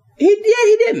do...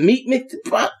 He did Meek. Man.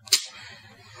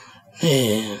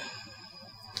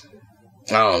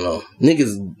 I don't know.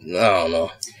 Niggas, I don't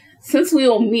know. Since we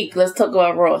on Meek, let's talk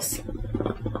about Ross.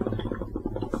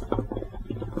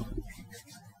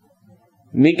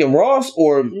 Meek and Ross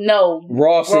or... No.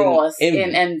 Ross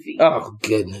and Envy. Oh,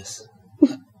 goodness.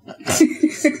 Because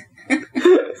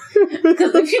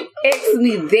if you ask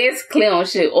me this clown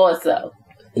shit also.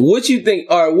 What you think?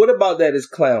 All right, what about that is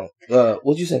clown?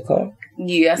 What'd you say, clown?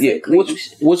 Yeah, I said clown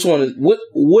shit. Which one is...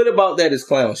 What about that is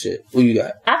clown shit? What you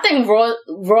got? I think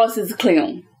Ross is a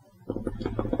clown.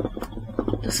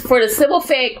 For the simple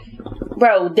fact,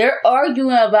 bro, they're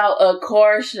arguing about a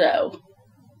car show.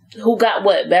 Who got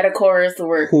what? Better cars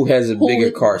or... Who has a bigger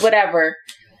car show? Whatever.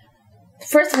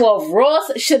 First of all,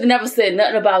 Ross should have never said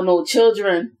nothing about no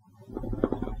children,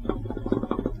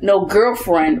 no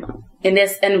girlfriend, and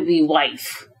that's Envy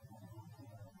wife.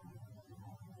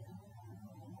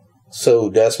 So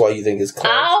that's why you think it's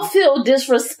clown? I'll feel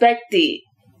disrespected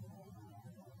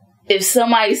if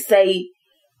somebody say,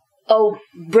 "Oh,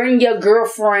 bring your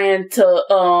girlfriend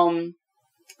to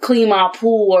clean my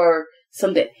pool" or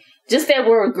something. Just that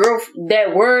word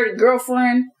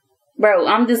girlfriend, bro.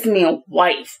 I'm just being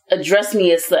wife. Address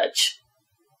me as such.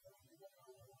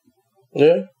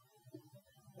 Yeah.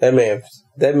 That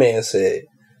man said,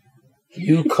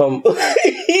 "You come."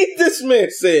 This man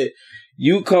said,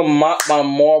 "You come mop my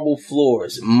marble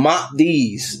floors. Mop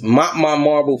my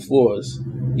marble floors.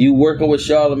 You working with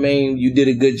Charlamagne, you did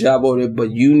a good job over there,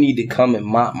 but you need to come and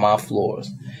mop my floors."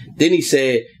 Then he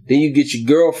said, "Then you get your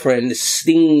girlfriend to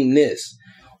steam this."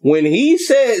 When he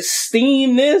said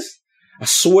steam this, I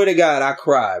swear to God, I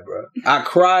cried, bro. I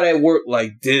cried at work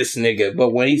like this nigga.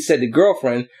 But when he said the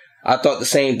girlfriend, I thought the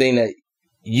same thing that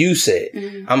you said.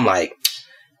 Mm-hmm. I'm like,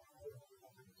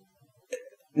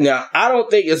 now, I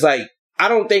don't think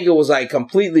it was like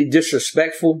completely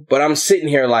disrespectful, but I'm sitting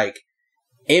here like,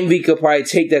 Envy could probably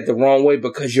take that the wrong way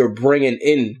because you're bringing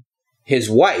in his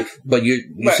wife, but you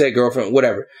right. said girlfriend,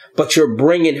 whatever, but you're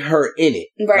bringing her in it.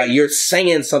 Right. Like you're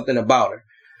saying something about her.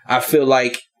 I feel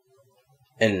like,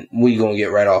 and we gonna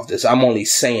get right off this, I'm only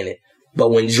saying it, but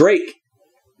when Drake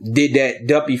did that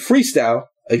Duppy freestyle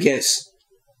against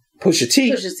Pusha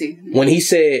T, when he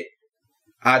said,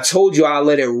 "I told you I'll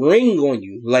let it ring on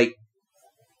you," like,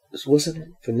 what's it?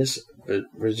 Vanessa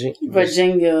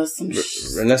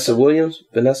Williams?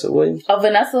 Oh,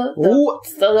 Vanessa?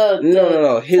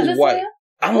 No. His wife.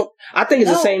 I think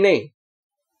it's the same name.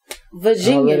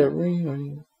 Virginia. I'll let it ring on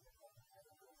you.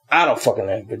 I don't fucking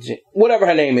know. Virginia. Whatever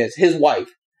her name is. His wife.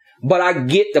 But I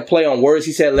get the play on words.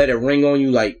 He said, "Let it ring on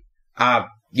you." Like,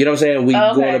 you know what I'm saying? We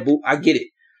go in a booth. I get it.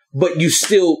 But you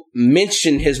still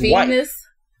mention his wife.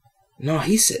 No,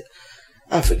 he said,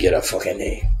 I forget her fucking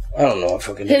name. I don't know her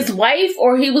fucking name. His wife,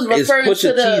 or he was referring to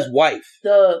Pusha T's wife.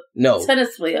 The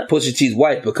tennis player. Pusha T's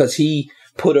wife, because he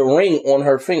put a ring on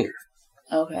her finger.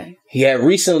 Okay. He had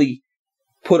recently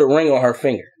put a ring on her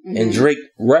finger, and Drake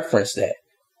referenced that.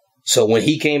 So when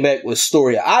he came back with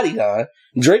Story of Adigon,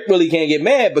 Drake really can't get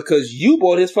mad because you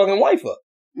brought his fucking wife up.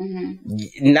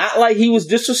 Mm-hmm. Not like he was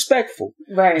disrespectful,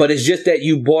 right? But it's just that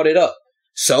you brought it up.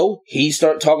 So he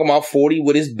started talking about 40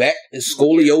 with his back, his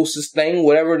scoliosis thing,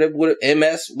 whatever,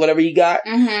 MS, whatever he got,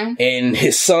 and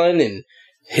his son and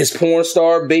his porn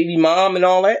star baby mom and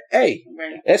all that. Hey,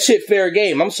 that shit fair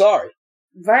game. I'm sorry.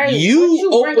 Right.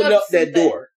 You opened up that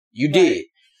door. You did.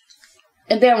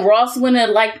 And then Ross went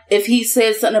in, like, if he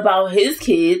said something about his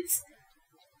kids.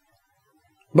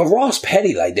 But Ross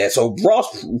petty like that, so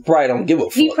Ross probably don't give a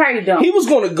fuck. He probably don't. He was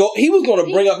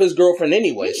gonna bring up his girlfriend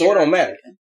anyway, so it don't matter.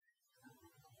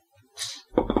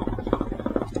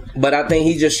 But I think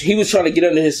he was trying to get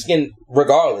under his skin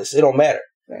regardless. It don't matter.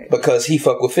 Right. Because he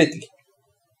fuck with 50.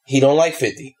 He don't like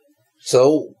 50.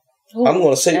 So I'm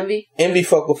gonna say Envy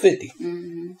fuck with 50.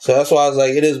 Mm-hmm. So that's why I was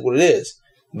like, it is what it is.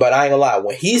 But I ain't gonna lie.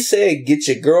 When he said, "Get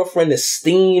your girlfriend to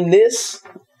steam this,"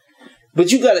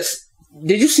 but you gotta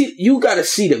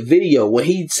see the video when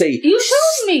he'd say, "You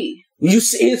showed me." You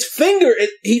see his finger.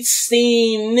 He'd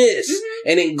steam this. Mm-hmm.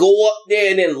 and then go up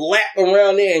there and then lap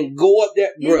around there and go up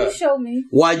there, bro. You show me.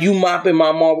 While you mopping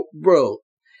my marble, bro.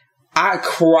 I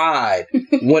cried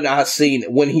when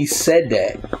he said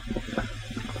that.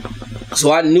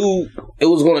 So I knew it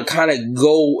was going to kind of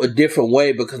go a different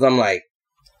way because I'm like,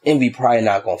 Envy probably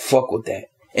not going to fuck with that.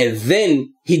 And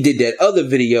then he did that other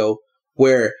video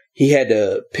where he had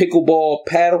the pickleball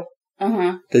paddle.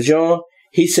 The John.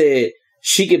 He said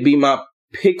she could be my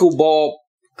pickleball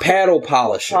paddle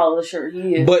polisher.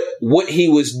 Yeah. But what he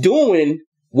was doing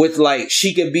with like,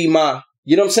 she could be my,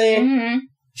 you know what I'm saying? Mm-hmm.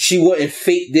 She wouldn't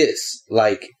fake this.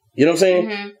 Like, you know what I'm saying?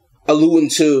 Mm-hmm. Alluding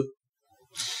to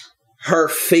her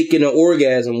faking an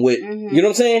orgasm with, you know what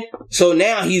I'm saying? So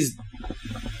now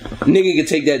nigga can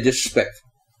take that disrespect.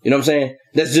 You know what I'm saying?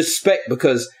 That's disrespect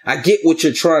because I get what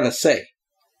you're trying to say.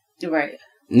 Right.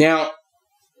 Now,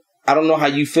 I don't know how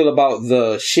you feel about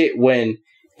the shit when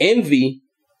Envy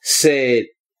said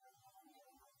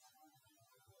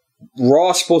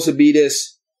Raw's supposed to be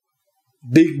this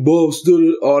big boss,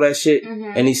 all that shit.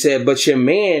 And he said, but your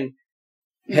man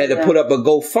had to put up a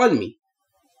GoFundMe.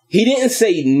 He didn't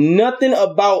say nothing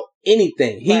about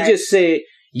anything. He just said,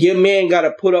 your man got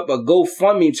to put up a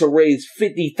GoFundMe to raise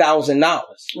 $50,000.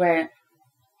 Right.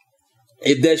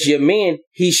 If that's your man,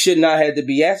 he should not have to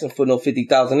be asking for no $50,000.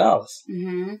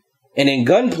 Mm-hmm. And in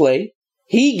Gunplay,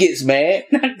 he gets mad.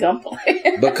 Not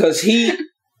Gunplay. because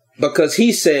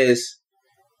he says,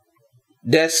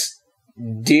 that's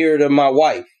dear to my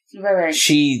wife. Right.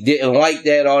 She didn't like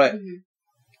that, all that. Mm-hmm.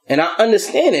 And I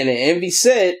understand it. And Envy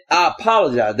said, I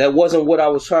apologize. That wasn't what I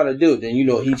was trying to do. Then, he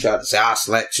tried to say, I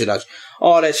slapped shit out.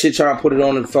 All that shit, trying to put it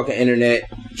on the fucking internet,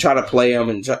 try to play him.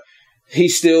 And he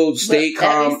still stayed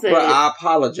calm. Bro, I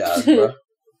apologize, bro.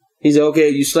 He said, okay,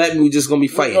 you slapped me, we're just going to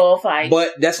be fighting. We'll fight.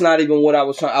 But that's not even what I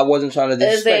was trying. I wasn't trying to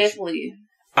disrespect exactly. you.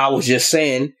 I was just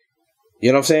saying,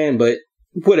 you know what I'm saying? But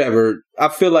whatever. I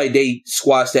feel like they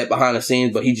squashed that behind the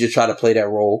scenes, but he just tried to play that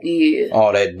role. Yeah.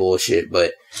 All that bullshit.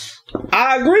 But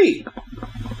I agree.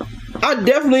 I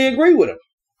definitely agree with him.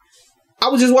 I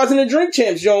was just watching the Drink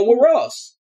Champs, John, with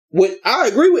Ross. I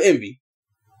agree with Envy.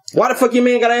 Why the fuck your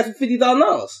man got to ask for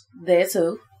 $50,000? That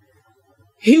too.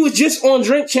 He was just on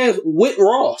Drink Champs with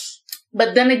Ross.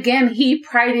 But then again, he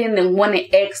probably didn't want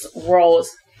to ask Ross.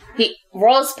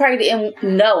 Ross probably didn't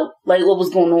know what was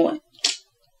going on.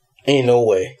 Ain't no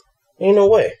way.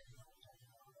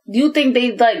 Do you think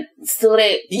they still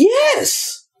that?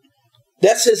 Yes.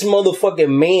 That's his motherfucking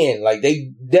man.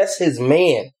 That's his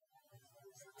man.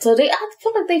 So I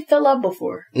feel like they fell out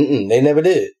before. They never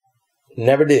did.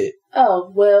 Never did.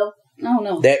 Oh, well, I don't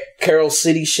know. That Carol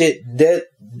City shit,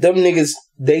 them niggas,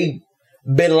 they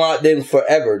been locked in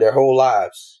forever, their whole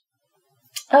lives.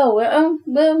 Oh,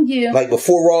 well, yeah.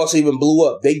 Before Ross even blew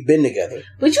up, they've been together.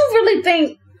 But you really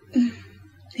think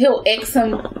he'll ex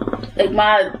him,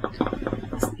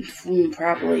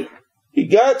 probably. He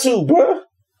got to, bruh.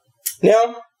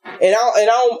 Now,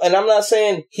 and I'm not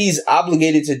saying he's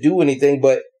obligated to do anything,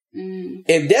 but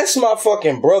if that's my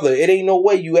fucking brother, it ain't no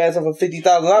way you ask him for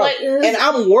 $50,000, and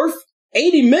I'm worth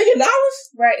 $80 million.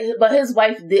 Right, but his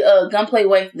wife, Gunplay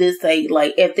wife, did say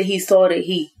after he saw that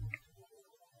he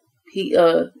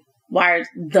wired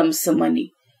them some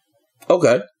money.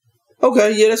 Okay,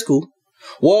 yeah, that's cool.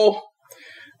 Well,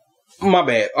 my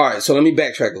bad. All right, so let me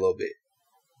backtrack a little bit.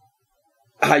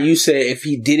 How you said if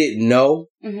he didn't know,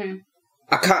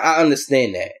 I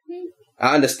understand that.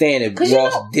 I understand if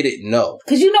Ross didn't know.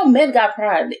 Because men got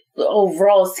pride. Oh,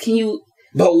 Ross, can you...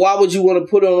 But why would you want to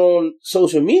put it on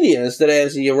social media instead of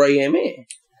asking your right-hand man?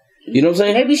 You know what I'm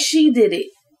saying? Maybe she did it.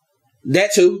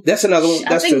 That too. That's another one.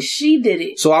 That's I think she did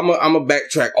it. So I'm a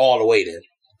backtrack all the way then.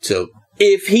 So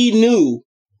if he knew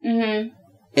and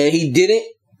he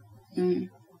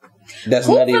didn't, that's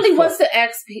who not even... Who really wants to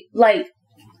ask,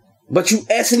 But you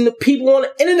asking the people on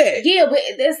the internet. Yeah, but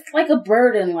it's a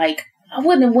burden. I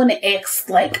wouldn't want to ask,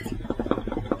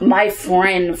 my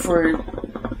friend for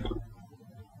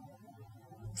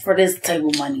this type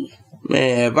of money.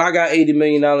 Man, if I got $80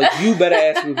 million, you better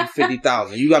ask me for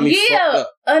 $50,000. You got me fucked up.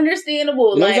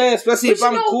 Understandable. You know what I'm saying? Especially if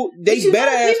I'm cool. They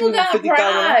better ask me for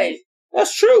 $50,000.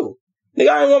 That's true. Nigga,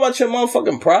 I ain't know about your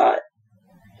motherfucking pride.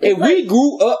 If we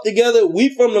grew up together,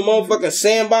 we from the motherfucking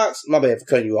sandbox. My bad for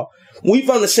cutting you off. We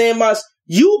from the sandbox.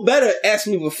 You better ask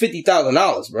me for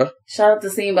 $50,000, bro. Shout out to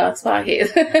Sandbox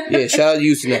Podcast. Yeah, shout out to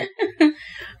you tonight.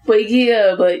 But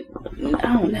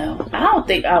I don't know. I don't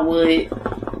think I would.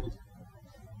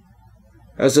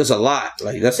 That's just a lot.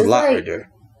 That's a lot right there.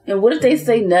 And what if they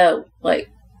say no?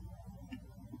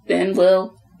 Then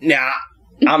Nah,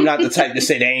 I'm not the type to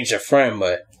say they ain't your friend,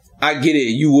 but I get it.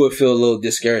 You would feel a little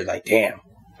discouraged. Damn,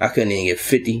 I couldn't even get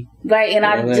 50. Right, and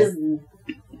I just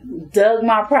dug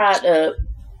my pride up.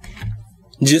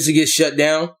 Just to get shut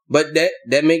down. But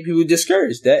that make people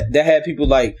discouraged. That had people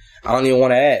like, I don't even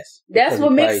want to ask. That's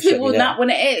what makes people not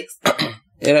want to ask.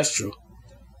 Yeah, that's true.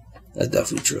 That's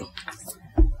definitely true.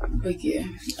 But yeah,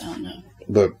 I don't know.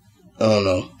 But, I don't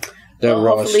know. That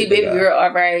well, hopefully baby girl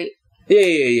alright.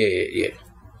 Yeah.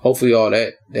 Hopefully all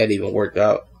that even worked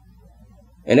out.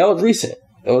 And that was recent.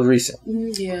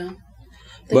 Yeah.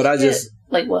 But I just...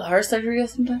 Like, what, her surgery or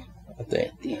something? I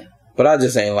think. Yeah. But I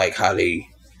just ain't like how they...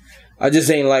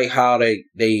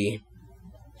 they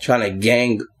trying to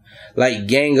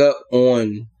gang up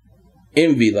on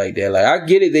Envy like that. Like, I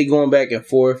get it, they going back and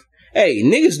forth. Hey,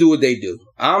 niggas do what they do.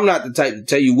 I'm not the type to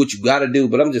tell you what you gotta do,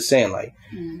 but I'm just saying, like...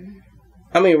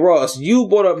 I mean, Ross, you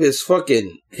brought up his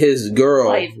girl,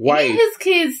 wife. And his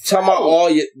kids, talking about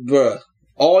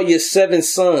all your 7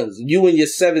 sons. You and your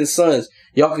 7 sons.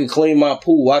 Y'all can clean my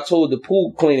pool. I told the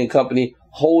pool cleaning company,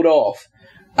 hold off.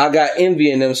 I got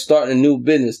Envy in them starting a new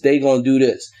business. They gonna do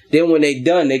this. Then when they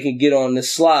done, they can get on the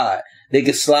slide. They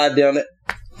can slide down it.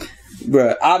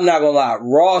 Bruh, I'm not gonna lie.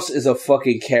 Ross is a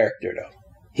fucking character, though.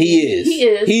 He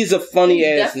is. He's a funny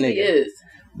ass nigga. He is.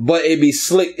 But it be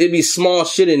slick. It be small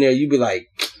shit in there. You be like,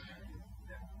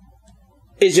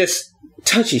 it's just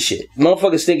touchy shit.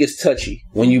 Motherfuckers think it's touchy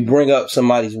when you bring up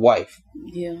somebody's wife.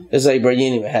 Yeah. It's like, bro, you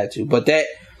ain't even had to. But that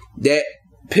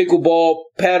pickleball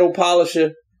paddle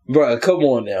polisher, bro, come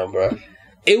on now, bro.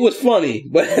 It was funny,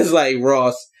 but it's like,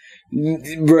 Ross,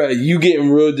 bro, you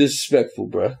getting real disrespectful,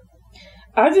 bro.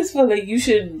 I just feel like you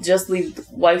should just leave the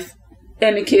wife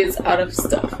and the kids out of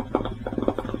stuff.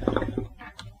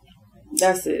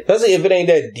 That's it. Especially if it ain't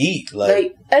that deep.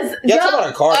 Like y'all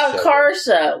talking about a car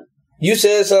show. You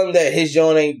said something that his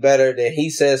joint ain't better, then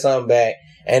he said something back,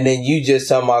 and then you just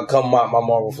talking about come out my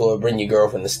marble floor, bring your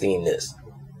girlfriend to steam this.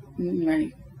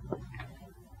 Right.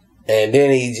 And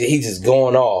then he just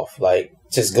going off. Like,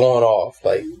 I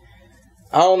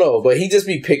don't know, but he just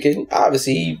be picking.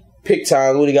 Obviously, he pick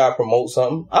times when he got to promote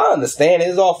something. I understand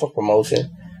it's all for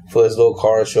promotion for his little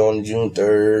car show on June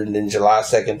 3rd, and then July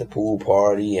 2nd, the pool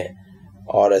party, and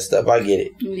all that stuff. I get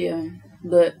it. Yeah.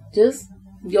 But just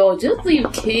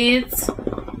leave kids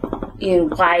and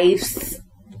wives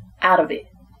out of it.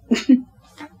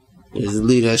 Just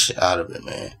leave that shit out of it,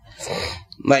 man.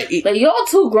 Like y'all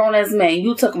two grown ass men,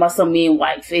 you talking about some men,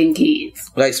 wife, and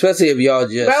kids. Like, especially if y'all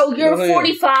just... Bro, you're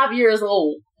 45 years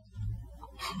old.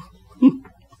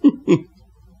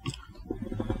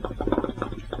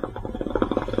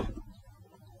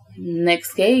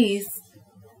 Next case.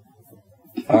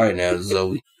 Alright now,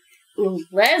 Zoe.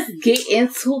 Let's get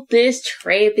into this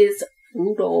Travis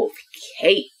Rudolph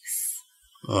case.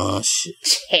 Oh, shit.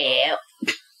 Champ.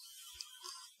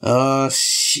 Oh,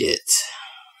 shit.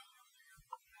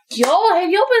 Y'all, have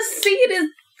y'all been seeing this?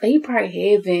 They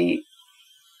probably haven't.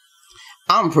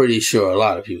 I'm pretty sure a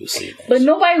lot of people see that. But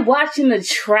nobody watching the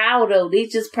trial, though. They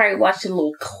just probably watching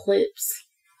little clips.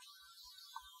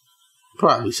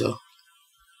 Probably so.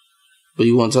 But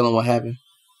you want to tell them what happened?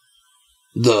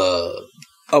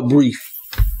 A brief.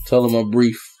 Tell them a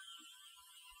brief.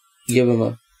 Give them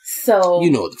a... So... You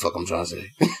know what the fuck I'm trying to say.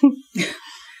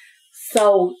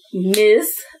 So, Miss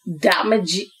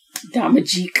Dominique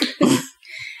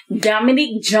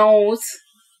Jones,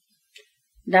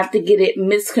 not to get it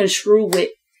misconstrued with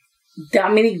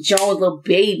Dominique Jones, a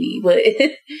baby, but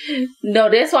no,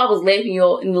 that's why I was laughing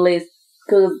y'all in the list,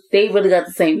 because they really got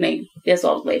the same name. That's why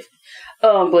I was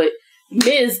laughing. But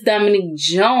Miss Dominique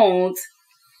Jones,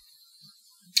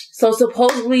 so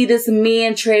supposedly this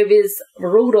man, Travis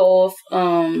Rudolph,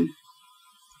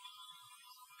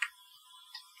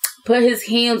 put his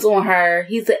hands on her.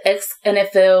 He's an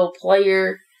ex-NFL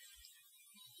player.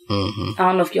 Mm-hmm. I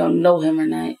don't know if y'all know him or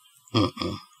not.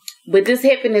 Mm-mm. But this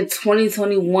happened in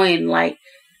 2021. Like,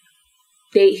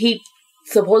 he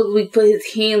supposedly put his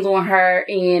hands on her,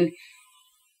 and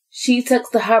she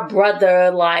texted her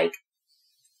brother, like,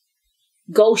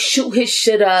 go shoot his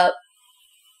shit up.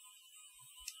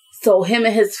 So him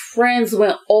and his friends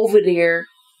went over there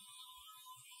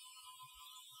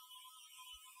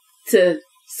to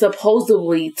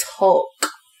supposedly talk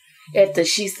after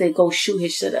she said go shoot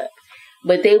his shit up.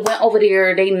 But they went over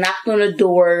there, they knocked on the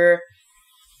door,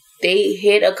 they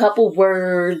had a couple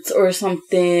words or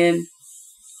something.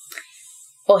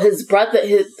 Or his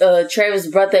brother, Travis'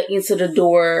 brother answered the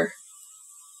door,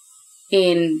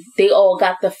 and they all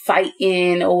got the fight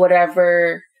in or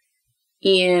whatever.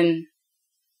 And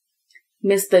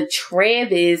Mr.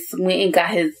 Travis went and got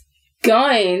his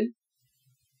gun.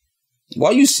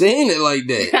 Why you saying it like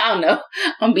that? I don't know.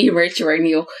 I'm being rich right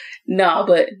now. No,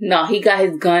 he got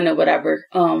his gun or whatever.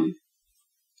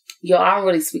 Yo, I don't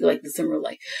really speak like this in real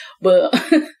life. But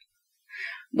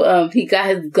But he got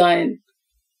his gun.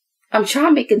 I'm trying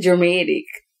to make it dramatic.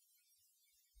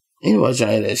 Anybody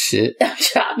trying that shit? I'm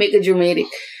trying to make it dramatic.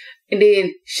 And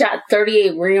then shot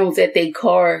 38 rounds at their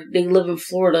car. They live in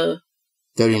Florida.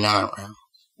 39 rounds.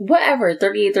 Whatever,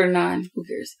 38, 39. Who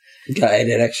cares? You gotta add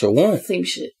that extra one. Same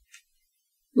shit.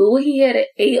 But what he had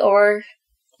an AR.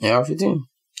 AR-15.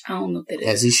 I don't know what that is.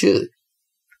 As he should.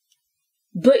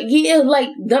 But yeah, like,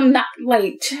 them not,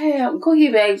 like, child, go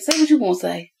ahead, babe. Say what you gonna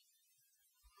say.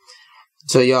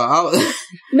 So, y'all,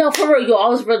 No, for real, yo, I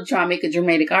was really trying to make it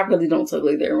dramatic. I really don't talk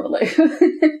like that in real life.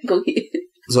 Go ahead.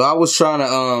 So, I was trying to,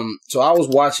 I was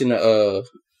watching I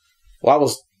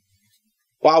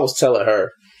was telling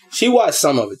her. She watched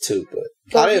some of it, too, but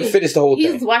I didn't finish the whole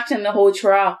thing. He's watching the whole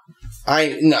trial. I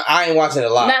ain't watching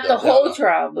it live. Not the whole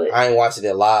trial, but... I ain't watching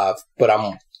it live, but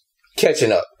I'm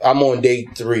catching up. I'm on day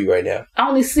 3 right now. I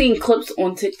only seen clips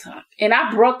on TikTok, and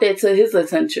I brought that to his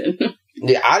attention.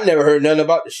 Yeah, I never heard nothing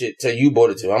about the shit till you brought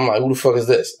it to me. I'm like, who the fuck is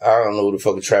this? I don't know who the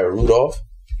fuck is Travis Rudolph.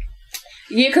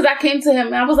 Yeah, because I came to him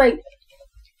and I was like,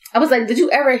 did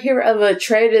you ever hear of a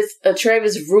Travis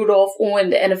Rudolph on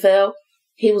the NFL?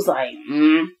 He was like,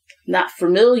 not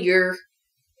familiar.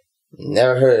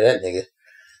 Never heard of that nigga.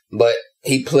 But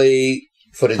he played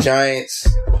for the Giants,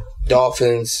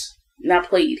 Dolphins. Not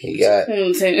played. He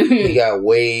got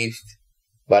waived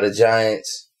by the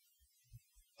Giants.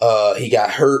 He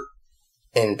got hurt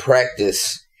in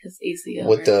practice. His ACL.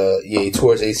 With he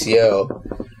tore his ACL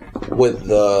with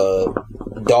the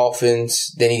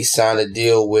Dolphins. Then he signed a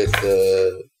deal with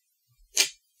the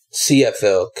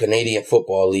CFL, Canadian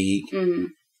Football League. Mm-hmm.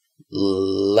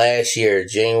 Last year, I'm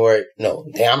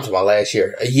talking about last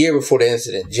year. A year before the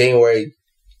incident, January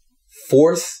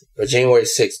 4th or January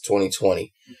 6th,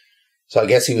 2020. So I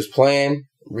guess he was playing,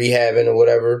 rehabbing or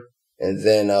whatever. And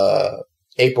then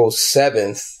April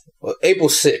 6th, but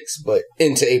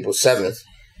into April 7th,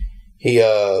 he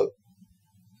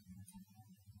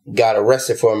got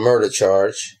arrested for a murder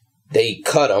charge. They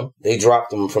cut him. They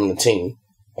dropped him from the team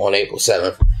on April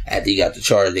 7th. After he got the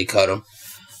charge, they cut him.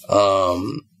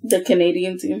 The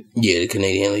Canadian team? Yeah, the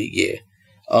Canadian League, yeah.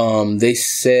 They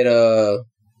said I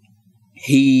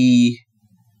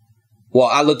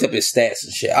looked up his stats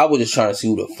and shit. I was just trying to see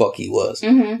who the fuck he was.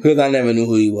 Because I never knew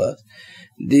who he was.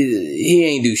 He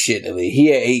ain't do shit in the league. He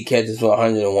had 8 catches for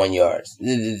 101 yards.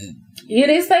 Yeah,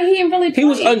 they say he ain't really play. He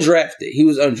was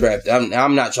undrafted.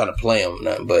 I'm not trying to play him,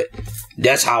 nothing, but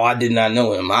that's how I did not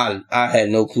know him. I had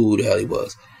no clue who the hell he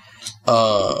was.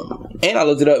 And I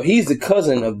looked it up. He's the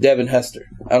cousin of Devin Hester.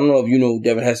 I don't know if you know who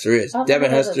Devin Hester is.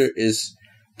 Devin Hester is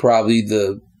probably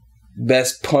the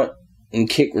best punt and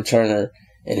kick returner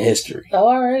in history. Oh,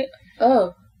 all right.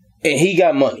 Oh. And he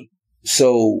got money.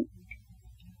 So,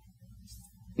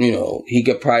 he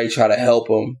could probably try to help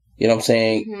him. You know what I'm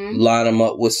saying? Mm-hmm. Line him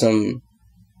up with some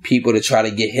people to try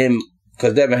to get him.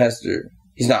 Because Devin Hester,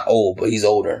 he's not old, but he's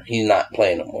older. He's not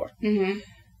playing no more. Mm-hmm.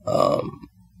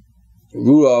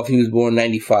 Rudolph, he was born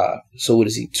 95. So what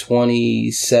is he,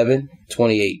 27?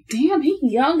 28? Damn, he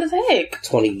young as heck.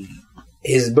 20.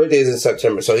 His birthday is in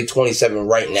September, so he's 27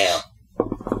 right now.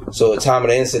 So at the time of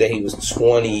the incident, he was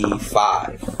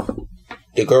 25.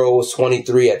 The girl was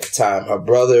 23 at the time. Her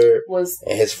brother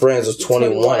and his friends was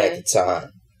 21 at the time.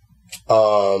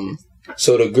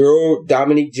 So the girl,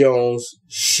 Dominique Jones,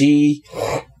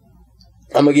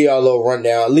 I'm going to give y'all a little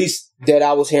rundown, at least that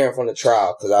I was hearing from the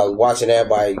trial, because I was watching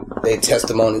everybody, their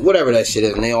testimony, whatever that shit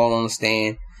is, and they all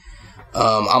understand.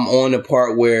 I'm on the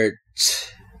part where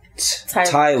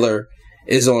Tyler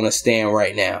is on a stand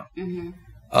right now.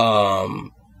 Mm-hmm.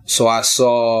 So I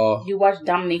saw... You watched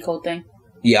Dominique whole thing?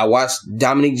 Yeah, I watched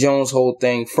Dominique Jones' whole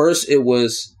thing. First, it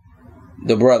was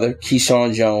the brother,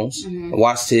 Keyshawn Jones. Mm-hmm. I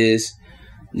watched his.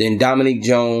 Then Dominique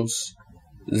Jones.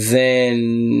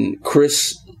 Then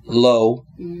Chris Lowe.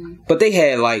 Mm-hmm. But they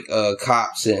had,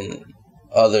 cops and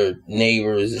other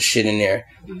neighbors and shit in there.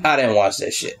 Mm-hmm. I didn't watch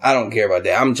that shit. I don't care about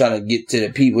that. I'm trying to get to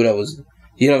the people that was,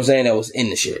 you know what I'm saying, that was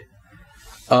in the shit.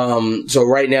 So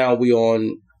right now, we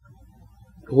on...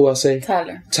 Who I say?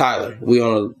 Tyler. We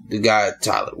on the guy,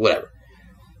 Tyler. Whatever.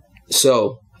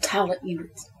 So... Tyler.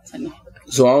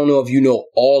 So I don't know if you know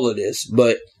all of this,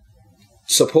 but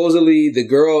supposedly the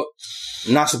girl...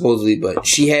 Not supposedly, but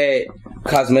she had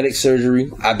cosmetic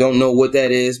surgery. I don't know what that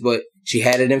is, but she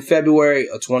had it in February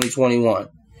of 2021.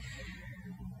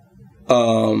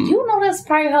 You know that's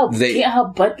probably how getting her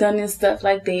butt done and stuff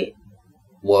like that.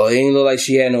 Well, it ain't look like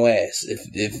she had no ass.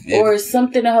 Or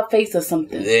something in her face or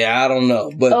something. Yeah, I don't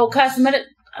know. But cosmetic...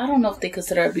 I don't know if they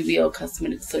consider a BBL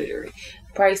cosmetic surgery.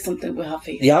 Probably something with her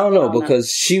face. Yeah, I don't know,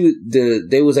 because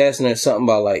they was asking her something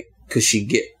about, could she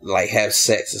get, have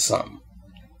sex or something.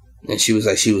 And she was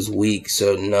like, she was weak,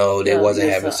 so no, they wasn't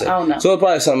having sex. I don't know. So it's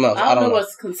probably something else. I don't know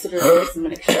what's considered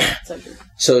insemination surgery.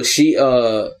 So she,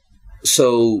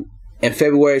 so in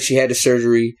February she had the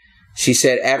surgery. She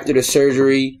said after the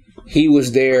surgery, he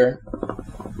was there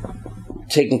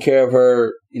taking care of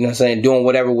her, you know what I'm saying, doing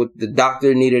whatever with the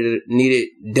doctor needed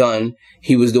done.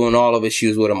 He was doing all of it. She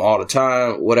was with him all the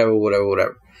time,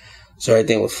 whatever. So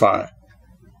everything was fine.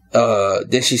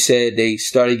 Then she said they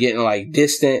started getting like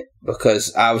distant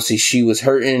because obviously she was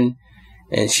hurting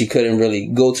and she couldn't really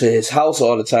go to his house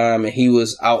all the time, and he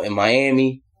was out in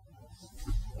Miami,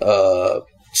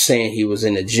 saying he was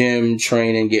in the gym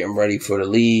training, getting ready for the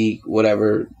league,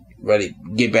 whatever, ready to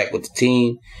get back with the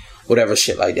team, whatever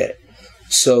shit like that.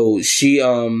 So she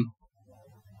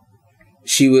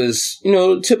was, you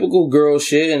know, typical girl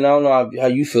shit, and I don't know how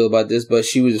you feel about this, but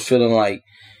she was feeling like,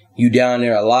 you down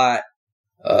there a lot,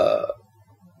 I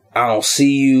don't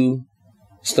see you,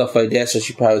 stuff like that. So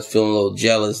she probably was feeling a little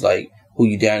jealous, like, who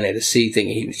you down there to see,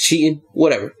 thinking he was cheating,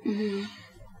 whatever. Mm-hmm.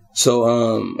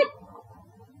 So,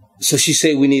 so she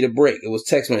said, we need a break. It was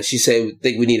text message. She said, we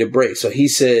think we need a break. So he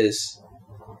says,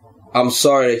 I'm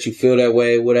sorry that you feel that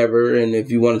way, whatever. And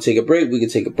if you want to take a break, we can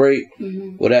take a break,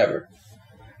 whatever.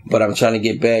 But I'm trying to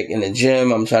get back in the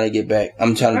gym. I'm trying to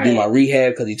do my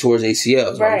rehab because he tore his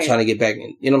ACL. So I'm trying to get back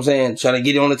in, you know what I'm saying? Trying to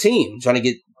get on the team. Trying to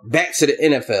get back to the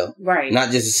NFL. Right. Not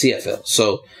just the CFL.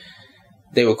 So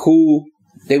they were cool.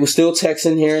 They were still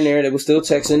texting here and there. They were still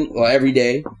texting every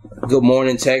day. Good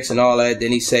morning text and all that.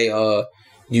 Then he say, do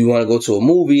you want to go to a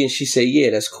movie? And she said,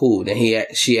 yeah, that's cool. Then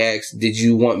she asked, did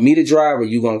you want me to drive or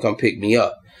you going to come pick me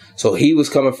up? So he was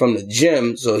coming from the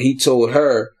gym. So he told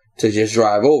her to just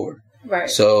drive over. Right.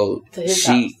 So so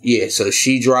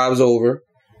she drives over.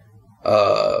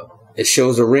 It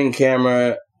shows a Ring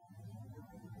camera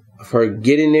of her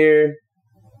getting there.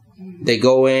 They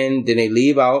go in, then they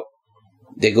leave out.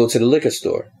 They go to the liquor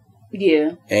store.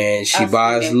 Yeah. And she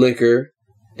buys liquor.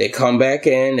 They come back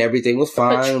in. Everything was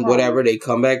fine. Whatever. They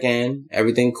come back in.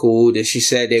 Everything cool. Then she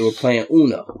said they were playing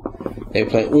Uno. They were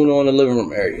playing Uno in the living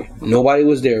room area. Nobody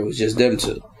was there. It was just them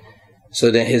two. So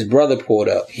then his brother pulled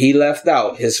up. He left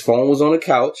out. His phone was on the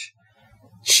couch.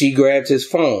 She grabbed his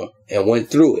phone and went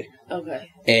through it. Okay.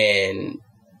 And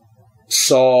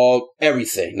saw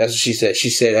everything. That's what she said. She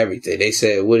said everything. They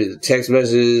said, what is it? Text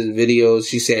messages, videos.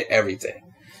 She said everything.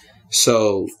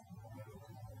 So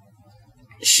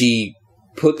she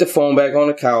put the phone back on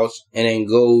the couch and then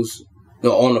goes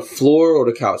on the floor or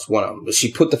the couch, one of them. But she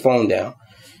put the phone down.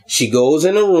 She goes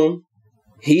in the room.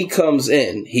 He comes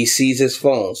in. He sees his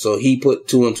phone. So he put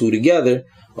two and two together.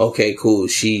 Okay, cool.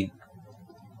 She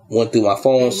went through my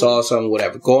phone, saw something,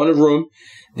 whatever. Go in the room.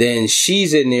 Then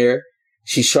she's in there.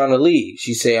 She's trying to leave.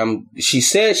 She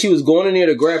said she was going in there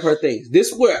to grab her things.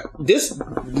 We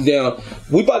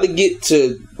about to get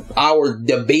to our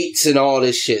debates and all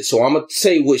this shit. So I'm going to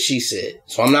say what she said.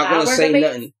 So I'm not going to say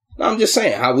nothing. No, I'm just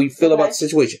saying how we feel about the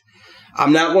situation.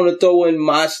 I'm not going to throw in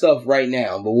my stuff right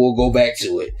now, but we'll go back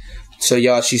to it. So,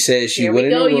 y'all, she said she went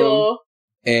in the room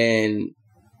and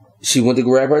she went to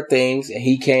grab her things, and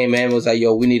he came in and was like,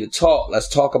 yo, we need to talk. Let's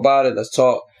talk about it. Let's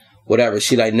talk. Whatever.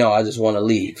 She like, no, I just want to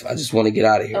leave. I just want to get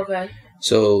out of here. Okay.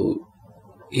 So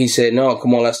he said, no,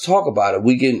 come on, let's talk about it.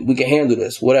 We can handle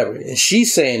this. Whatever. And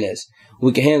she's saying this.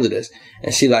 We can handle this.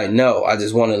 And she like, no, I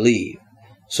just want to leave.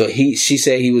 So she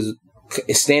said he was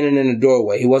standing in the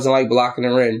doorway. He wasn't like blocking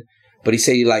her in, but he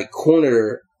said he like cornered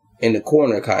her in the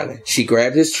corner, kind of. She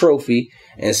grabbed his trophy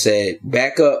and said,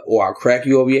 back up or I'll crack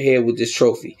you over your head with this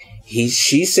trophy.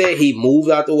 She said he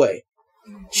moved out the way.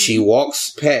 She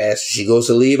walks past. She goes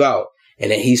to leave out.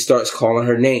 And then he starts calling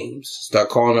her names. Start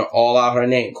calling her all out her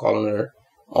name. Calling her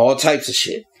all types of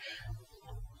shit.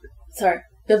 Sorry.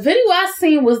 The video I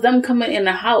seen was them coming in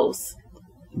the house.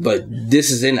 But this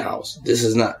is in the house. This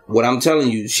is not. What I'm telling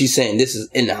you, she's saying this is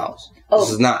in the house. Oh,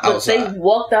 this is not outside. They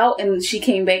walked out and she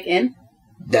came back in?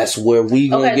 That's where we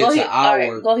gonna get to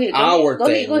our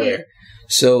thing.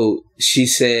 So she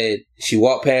said she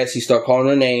walked past. She started calling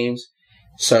her names,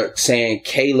 start saying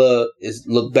Kayla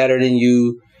look better than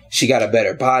you. She got a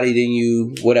better body than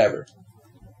you. Whatever.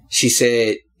 She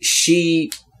said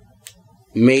she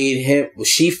made him.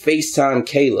 She FaceTimed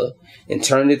Kayla and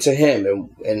turned it to him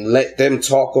and let them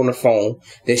talk on the phone.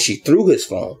 Then she threw his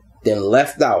phone. Then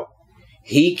left out.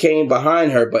 He came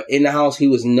behind her, but in the house, he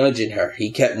was nudging her.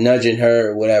 He kept nudging her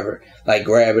or whatever, like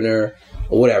grabbing her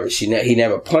or whatever. He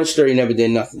never punched her. He never did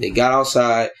nothing. They got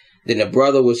outside. Then the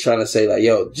brother was trying to say, like,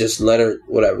 yo, just let her,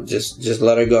 whatever. Just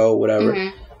let her go, whatever.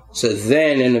 Mm-hmm. So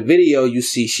then in the video, you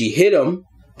see she hit him,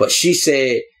 but she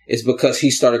said it's because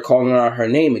he started calling out her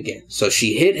name again. So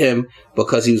she hit him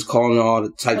because he was calling her all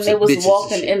the types of bitches. They was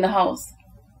walking in the house.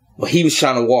 But he was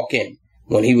trying to walk in.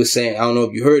 When he was saying, I don't know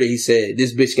if you heard it, he said,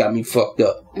 this bitch got me fucked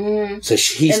up. Mm-hmm. So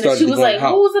he started to go in the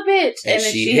house. And she was like, who's a bitch? And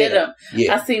then she hit him.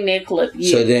 Yeah. I seen that clip.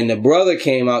 Yeah. So then the brother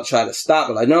came out, tried to stop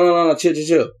her. Like, no,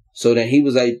 chill. So then he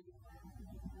was like,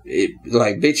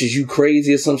 bitch, is you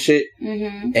crazy or some shit?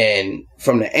 Mm-hmm. And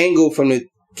from the angle, from the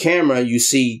camera, you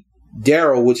see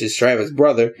Daryl, which is Travis'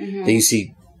 brother. Mm-hmm. Then you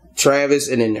see Travis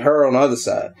and then her on the other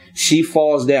side. She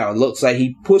falls down. Looks like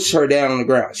he pushed her down on the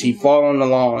ground. She fall on the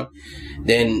lawn.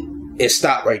 Then it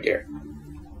stopped right there.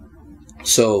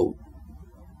 So,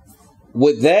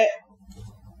 with that,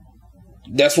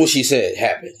 that's what she said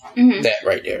happened. Mm-hmm. That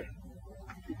right there.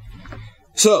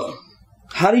 So,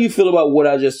 how do you feel about what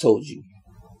I just told you?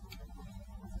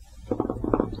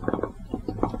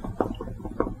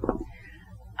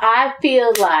 I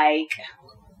feel like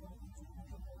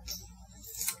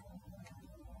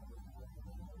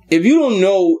if you don't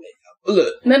know,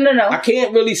 look. No. I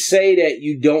can't really say that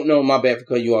you don't know. My bad for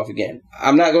cutting you off again.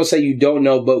 I'm not going to say you don't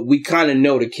know, but we kind of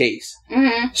know the case.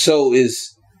 Mm-hmm. So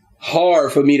it's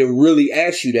hard for me to really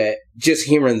ask you that just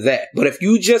hearing that. But if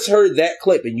you just heard that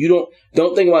clip and you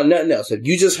don't think about nothing else, if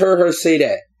you just heard her say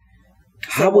that,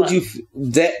 how would you,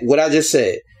 what I just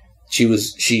said,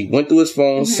 she went through his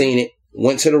phone, seen it,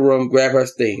 went to the room, grabbed her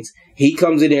things. He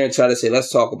comes in there and try to say,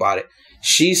 let's talk about it.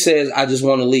 She says, I just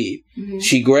want to leave. Mm-hmm.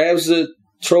 She grabs the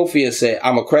trophy and said,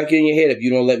 I'm going to crack you in your head if you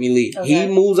don't let me leave. Okay. He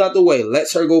moves out the way,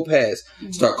 lets her go past,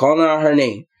 start calling out her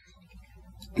name.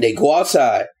 They go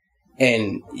outside,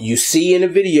 and you see in the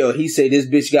video, he say, this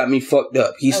bitch got me fucked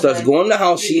up. He starts going in the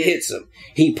house, she hits him.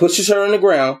 He pushes her on the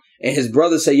ground, and his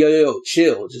brother say, yo,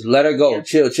 chill. Just let her go.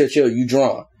 Yeah. Chill. You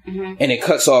drawn. Mm-hmm. And it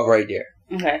cuts off right there.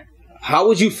 Okay. How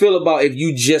would you feel about if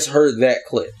you just heard that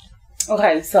clip?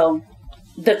 Okay, so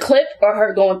the clip or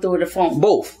her going through the phone?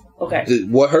 Both. Okay.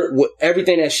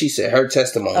 Everything that she said, her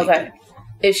testimony. Okay.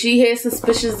 If she has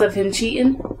suspicions of him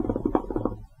cheating,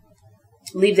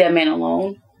 leave that man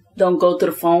alone. Don't go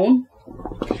through the phone.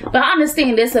 But I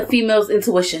understand that's a female's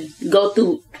intuition. Go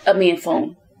through a man's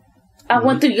phone. I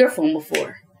went through your phone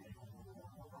before.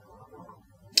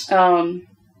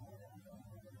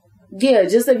 Yeah,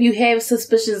 just if you have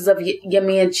suspicions of your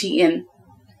man cheating,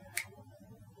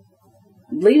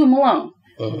 leave him alone.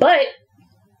 Mm-hmm. But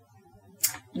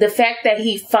the fact that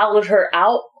he followed her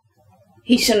out,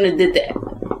 he shouldn't have did that.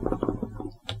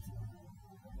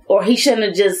 Or he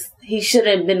shouldn't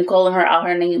have been calling her out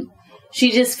her name.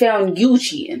 She just found you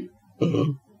cheating.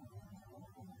 Mm-hmm.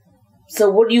 So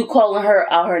what are you calling her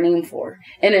out her name for?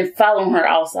 And then following her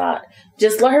outside.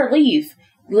 Just let her leave.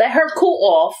 Let her cool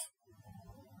off.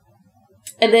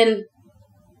 And then,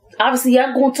 obviously,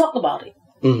 y'all going to talk about it.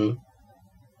 Mm-hmm.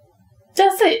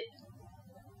 That's it.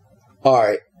 All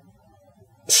right.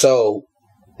 So,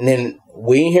 and then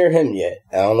we ain't hear him yet.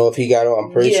 I don't know if he got on.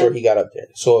 I'm pretty sure he got up there.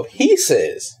 So, if he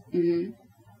says,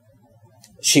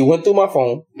 she went through my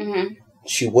phone. Mm-hmm.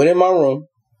 She went in my room.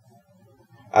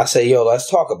 I say, yo, let's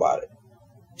talk about it.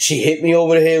 She hit me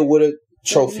over the head with a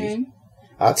trophy. Mm-hmm.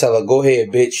 I tell her, go ahead,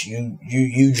 bitch.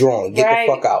 You drawn. Get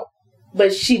the fuck out.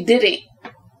 But she didn't.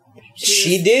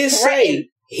 She did say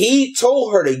he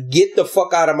told her to get the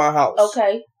fuck out of my house.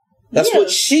 Okay. That's what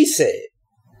she said.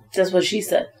 That's what she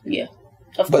said. Yeah.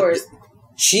 Of course.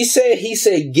 He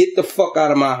said, get the fuck out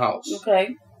of my house. Okay.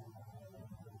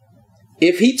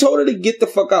 If he told her to get the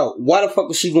fuck out, why the fuck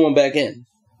was she going back in?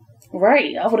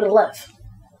 Right. I would have left.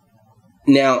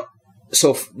 Now,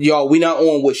 so y'all, we not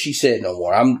on what she said no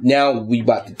more. Now we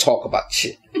about to talk about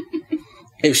shit.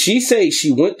 If she say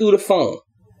she went through the phone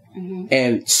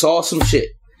and saw some shit,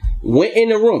 went in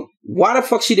the room, why the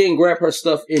fuck she didn't grab her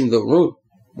stuff in the room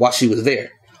while she was there?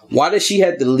 Why did she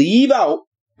have to leave out,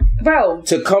 bro,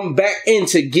 to come back in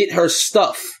to get her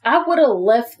stuff? I would have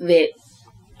left that,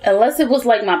 unless it was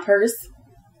like my purse.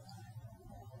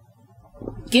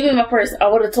 Give me my purse. I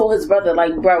would have told his brother,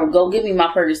 like, bro, go give me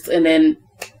my purse, and then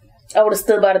I would have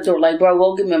stood by the door, like, bro,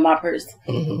 go give me my purse.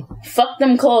 Mm-hmm. Fuck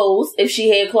them clothes if she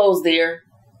had clothes there.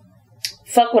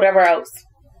 Fuck whatever else.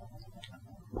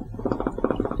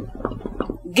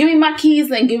 Give me my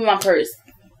keys and give me my purse.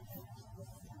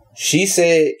 She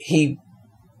said he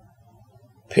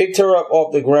picked her up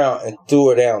off the ground and threw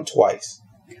her down twice.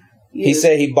 Yeah. She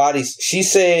said he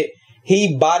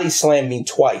body slammed me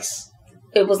twice.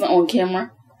 It wasn't on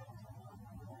camera.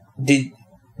 Did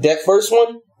that first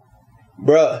one?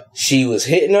 Bruh, she was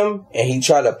hitting him and he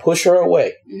tried to push her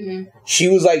away. Mm-hmm. She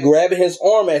was like grabbing his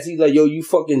arm as he's like, yo, you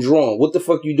fucking drawn. What the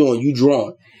fuck you doing? You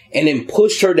drawn. And then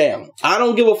pushed her down. I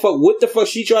don't give a fuck what the fuck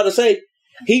she tried to say.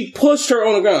 He pushed her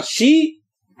on the ground.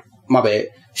 My bad.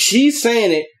 She's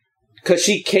saying it because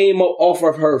she came up off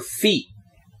of her feet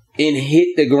and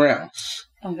hit the ground.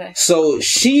 Okay. So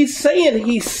she's saying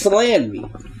he slammed me.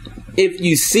 If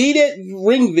you see that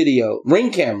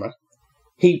ring camera,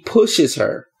 he pushes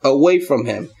her away from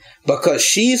him because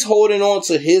she's holding on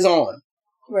to his arm.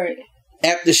 Right.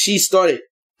 After she started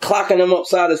clocking him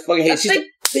upside his fucking head. She's like,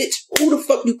 bitch, who the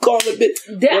fuck you calling a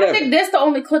bitch? I think that's the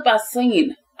only clip I've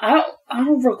seen. I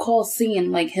don't recall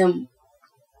seeing like him.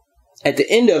 At the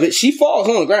end of it, she falls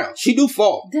on the ground. She do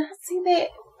fall. Did I see that?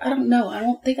 I don't know. I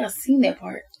don't think I've seen that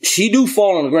part. She do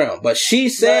fall on the ground, but she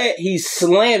said he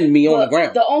slammed me on the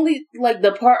ground. The only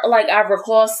the part I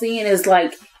recall seeing is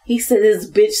he said this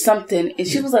bitch something, and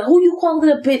she was like, "Who you calling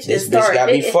a bitch?" This bitch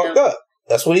got me fucked up.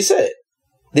 That's what he said.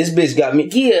 This bitch got me.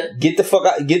 Yeah. Get the fuck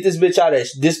out. Get this bitch out of there.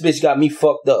 This bitch got me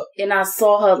fucked up. And I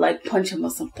saw her punch him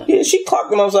or something. Yeah, she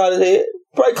clocked him upside his head.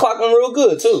 Probably clocked him real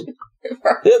good too.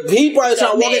 He probably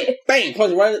trying to walk in, bang,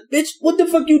 punch him right. Bitch, what the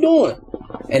fuck you doing?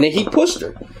 And then he pushed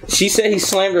her. She said he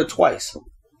slammed her twice.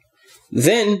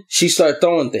 Then she started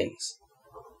throwing things.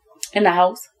 In the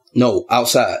house? No,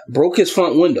 outside. Broke his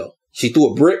front window. She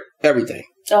threw a brick, everything.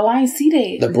 Oh, I ain't see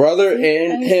that. The brother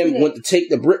and him went to take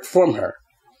the brick from her.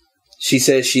 She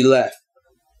said she left.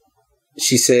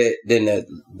 She said then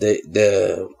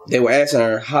they were asking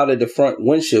her, how did the front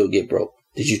windshield get broke?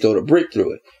 Did you throw the brick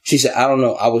through it? She said, I don't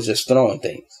know. I was just throwing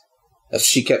things. That's what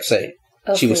she kept saying.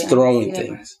 Okay, she was throwing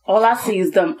things. All I see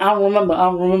is them. I remember.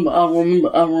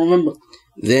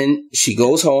 Then she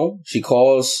goes home. She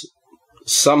calls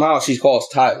Tyler.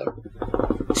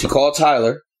 She called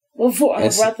Tyler. What for? Her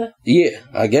brother? Yeah,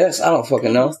 I guess. I don't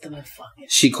fucking know.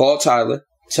 She called Tyler,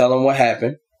 tell him what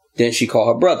happened. Then she called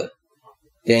her brother.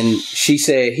 Then he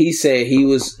said he said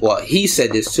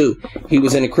this too. He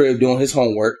was in the crib doing his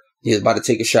homework. He was about to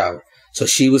take a shower. So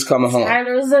she was coming home.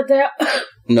 Tyler was at that?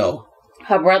 No.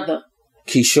 Her brother.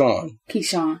 Keyshawn.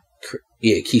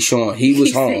 Yeah, Keyshawn. He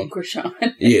was home.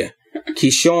 Yeah.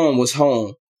 Keyshawn was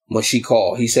home when she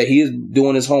called. He said he was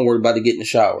doing his homework, about to get in the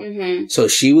shower. Mm-hmm. So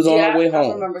she was on her way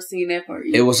home. I remember seeing that part.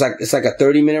 Yeah. It's like a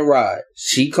 30-minute ride.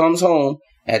 She comes home.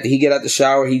 After he get out the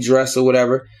shower, he dressed or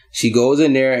whatever. She goes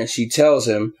in there and she tells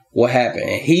him what happened.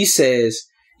 And he says,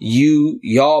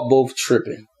 y'all both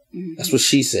tripping. Mm-hmm. That's what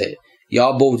she said.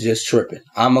 Y'all both just tripping.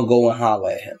 I'm going to go and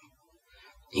holler at him.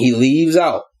 He leaves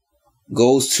out,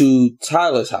 goes to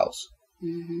Tyler's house,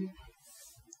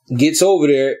 gets over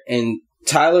there, and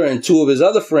Tyler and two of his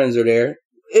other friends are there.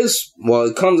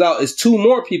 It comes out, it's two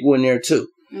more people in there too.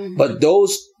 Mm-hmm. But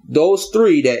those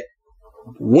three that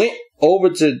went over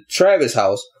to Travis'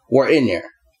 house were in there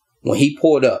when he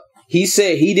pulled up. He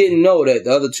said he didn't know that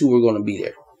the other two were going to be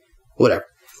there. Whatever.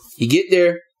 He get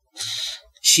there.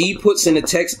 She puts in a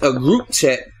group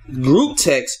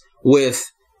text with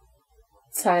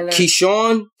Tyler,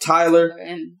 Keyshawn, Tyler,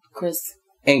 and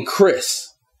Chris,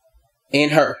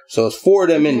 and her. So it's four of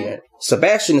them in there.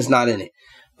 Sebastian is not in it,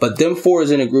 but them four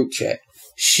is in a group chat.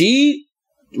 She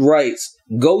writes,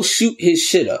 "Go shoot his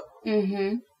shit up."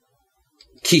 Mm-hmm.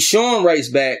 Keyshawn writes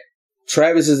back,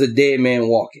 "Travis is a dead man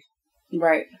walking."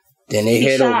 Right. Then they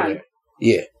head over there.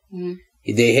 Yeah. Mm-hmm.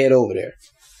 They head over there.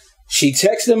 She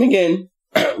texts them again,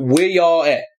 "Where y'all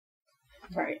at?"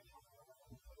 Right.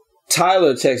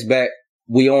 Tyler texts back,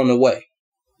 "We on the way."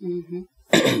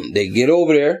 Mm-hmm. They get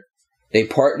over there. They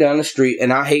park down the street.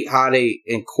 And I hate how they,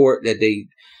 in court, that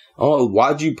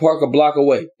why'd you park a block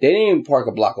away? They didn't even park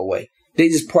a block away. They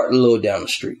just parked a little down the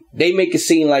street. They make it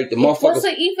seem like the motherfuckers... It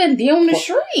wasn't even down the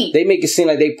street. They make it seem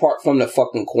like they parked from the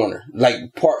fucking corner.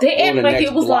 Parked they act like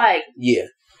it was block. Yeah.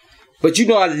 But you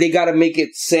know how they got to make it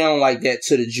sound like that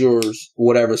to the jurors,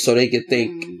 whatever, so they could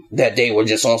think that they were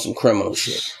just on some criminal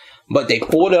shit. But they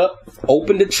pulled up,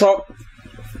 opened the trunk.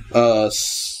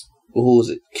 Who was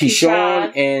it?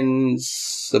 Keyshawn and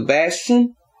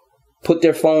Sebastian put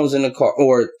their phones in the car.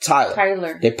 Or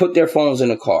Tyler. They put their phones in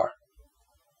the car.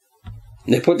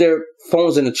 They put their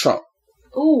phones in the trunk.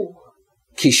 Ooh.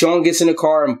 Keyshawn gets in the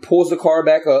car and pulls the car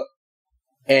back up.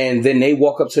 And then they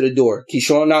walk up to the door.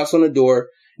 Keyshawn knocks on the door.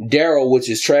 Daryl, which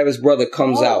is Travis' brother,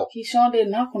 comes out. Keyshawn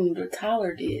didn't knock on the door.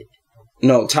 Tyler did.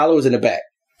 No, Tyler was in the back.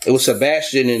 It was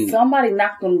Sebastian and... Somebody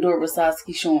knocked on the door besides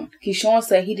Keyshawn. Keyshawn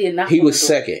said he didn't knock on the door. He was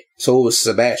second. So it was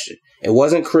Sebastian. It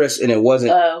wasn't Chris and it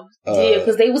wasn't... yeah,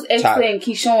 because they was asking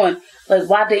Keyshawn,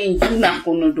 why didn't you knock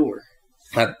on the door?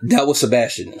 That was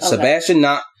Sebastian. Okay. Sebastian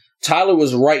knocked. Tyler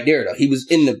was right there, though. He was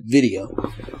in the video.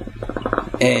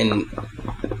 And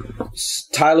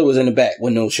Tyler was in the back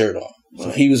with no shirt on.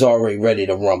 So he was already ready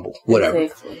to rumble. Whatever.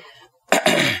 Exactly.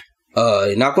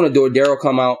 They knock on the door. Daryl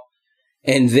come out.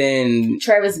 And then...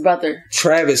 Travis' brother.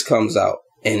 Travis comes out.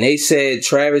 And they said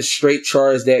Travis straight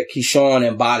charged that Keyshawn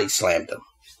and body slammed him.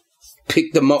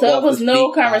 Picked him up. So it was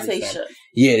no conversation.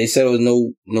 Yeah, they said it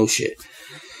was no shit.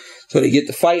 So they get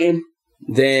to fighting.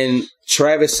 Then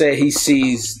Travis said he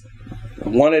sees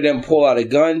one of them pull out a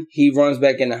gun. He runs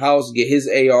back in the house, get his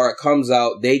AR, comes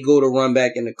out. They go to run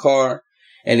back in the car,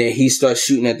 and then he starts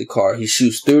shooting at the car. He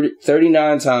shoots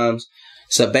 39 times.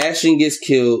 Sebastian gets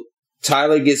killed.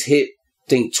 Tyler gets hit, I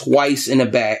think, twice in the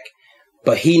back,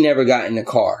 but he never got in the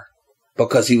car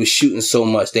because he was shooting so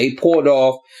much. They pulled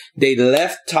off. They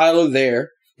left Tyler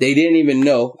there. They didn't even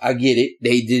know. I get it.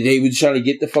 They were trying to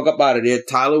get the fuck up out of there.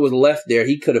 Tyler was left there.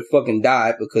 He could have fucking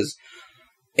died because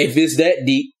if it's that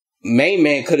deep, main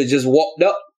man could have just walked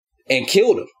up and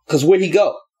killed him. Because where'd he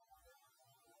go?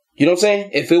 You know what I'm saying?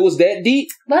 If it was that deep.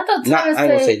 But I thought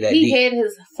Tyler said he had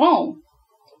his phone.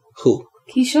 Who?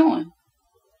 Keyshawn.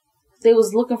 They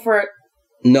was looking for...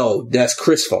 No, that's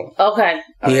Chris' phone. Okay.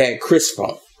 He had Chris'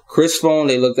 phone. Chris' phone,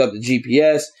 they looked up the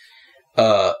GPS.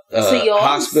 Hospital.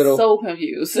 I'm so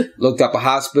confused. Looked up a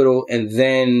hospital, and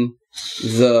then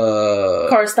the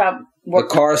car stopped working.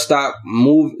 The car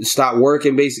stopped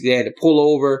working. Basically, they had to pull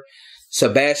over.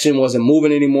 Sebastian wasn't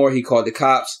moving anymore. He called the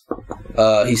cops.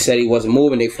 He said he wasn't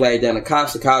moving. They flagged down the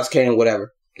cops. The cops came,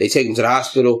 whatever. They take him to the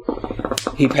hospital.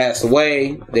 He passed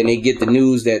away. Then they get the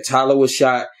news that Tyler was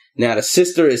shot. Now the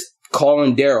sister is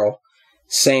calling Daryl,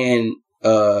 saying,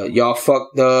 y'all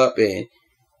fucked up and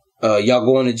y'all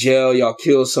going to jail, y'all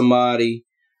killed somebody.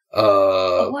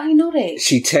 Why you know that?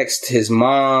 She texted his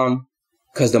mom,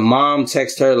 because the mom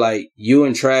texted her like, you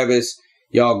and Travis,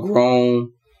 y'all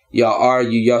grown, y'all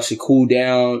argue, y'all should cool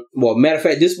down. Well, matter of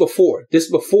fact, this before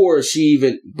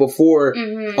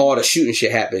all the shooting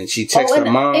shit happened. She texted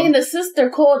her mom. And the sister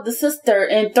called the sister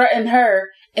and threatened her,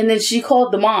 and then she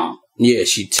called the mom. Yeah,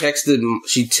 she texted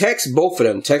both of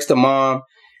them, texted the mom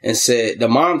and said, the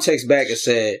mom texted back and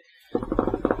said,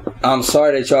 I'm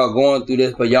sorry that y'all going through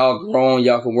this, but y'all grown,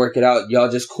 y'all can work it out.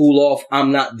 Y'all just cool off.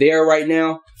 I'm not there right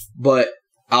now, but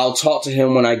I'll talk to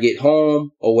him when I get home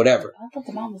or whatever. I thought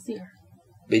the mom was there.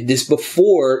 But this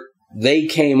before they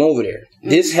came over there. Mm-hmm.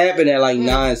 This happened at like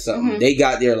 9 something. Mm-hmm. They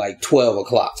got there like 12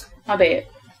 o'clock. My bad.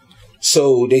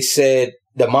 So they said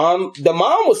the mom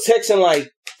was texting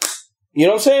like, you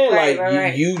know what I'm saying? Right, like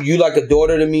right. You like a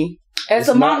daughter to me. As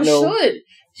a mom should.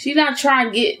 She's not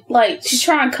trying to get, like, she's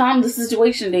trying to calm the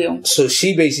situation down. So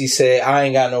she basically said, I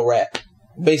ain't got no rap.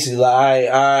 Basically, like,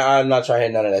 I'm not trying to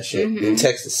hear none of that shit. Mm-hmm. And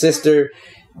text the sister,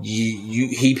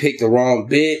 he picked the wrong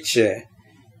bitch, and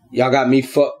y'all got me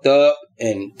fucked up,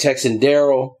 and texting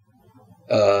Daryl.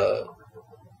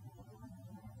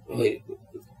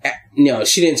 No,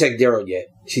 she didn't text Daryl yet.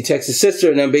 She texted the sister,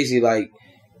 and then basically, like,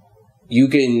 you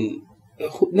can...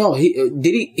 No,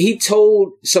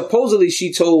 supposedly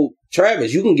she told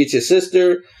Travis, you can get your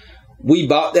sister. We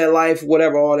bought that life,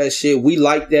 whatever, all that shit. We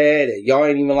like that. And y'all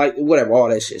ain't even like whatever, all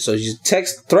that shit. So she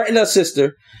threatened her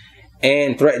sister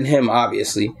and threatened him,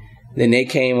 obviously. Then they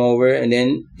came over and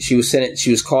then she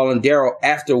was calling Daryl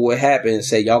after what happened and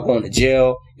said, y'all going to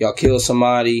jail. Y'all killed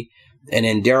somebody. And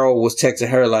then Daryl was texting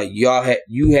her like, you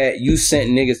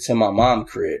sent niggas to my mom's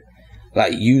crib.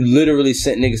 Like, you literally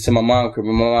sent niggas to my mom's crib,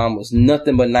 and my mom was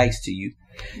nothing but nice to you.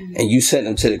 Mm-hmm. And you sent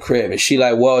them to the crib. And she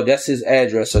like, well, that's his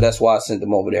address, so that's why I sent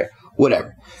them over there.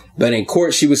 Whatever. But in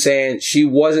court, she was saying she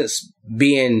wasn't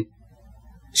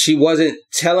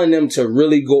telling them to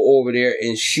really go over there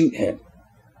and shoot him.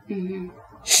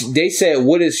 Mm-hmm. They said,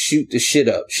 what is shoot the shit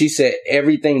up? She said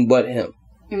everything but him.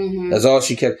 Mm-hmm. That's all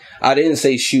she kept. I didn't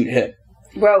say shoot him.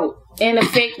 Bro, and the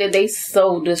fact that they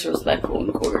so disrespectful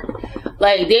in court.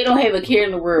 Like, they don't have a care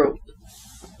in the world.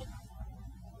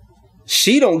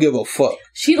 She don't give a fuck.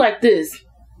 She like this.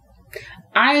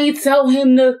 I ain't tell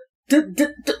him to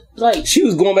like. She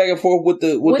was going back and forth with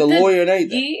the lawyer and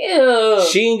everything. Yeah.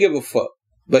 She didn't give a fuck.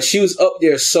 But she was up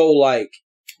there so like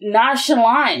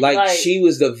nonchalant. Like she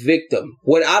was the victim.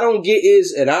 What I don't get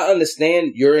is, and I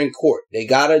understand you're in court. They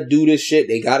gotta do this shit.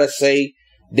 They gotta say.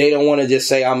 They don't want to just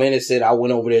say, I'm innocent. I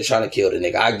went over there trying to kill the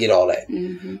nigga. I get all that.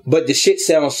 Mm-hmm. But the shit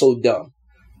sounds so dumb.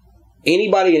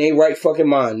 Anybody in their right fucking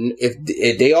mind,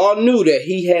 if they all knew that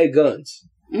he had guns,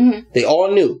 mm-hmm. They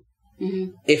all knew.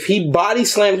 Mm-hmm. If he body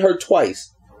slammed her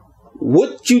twice,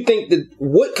 what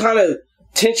kind of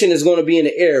tension is going to be in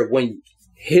the air when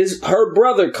her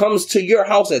brother comes to your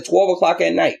house at 12 o'clock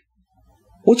at night?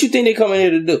 What you think they come in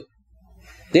here to do?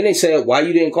 Then they say, why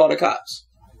you didn't call the cops?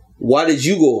 Why did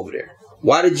you go over there?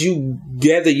 Why did you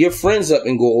gather your friends up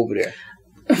and go over there?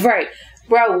 Right.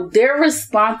 Bro, their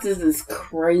responses is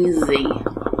crazy.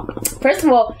 First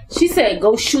of all, she said,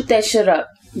 go shoot that shit up.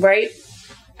 Right?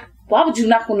 Why would you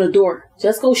knock on the door?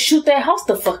 Just go shoot that house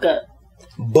the fuck up.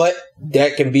 But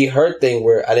that can be her thing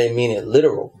where I didn't mean it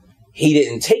literal. He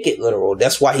didn't take it literal.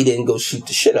 That's why he didn't go shoot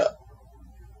the shit up.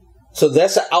 So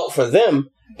that's an out for them.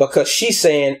 because she's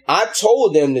saying, I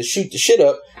told them to shoot the shit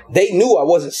up. They knew I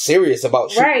wasn't serious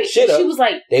about shooting the shit up. She was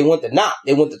like, they want to knock.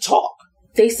 They want to talk.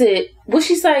 They said, what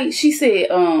she say? She said,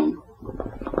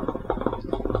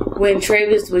 when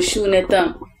Travis was shooting at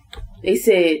them, she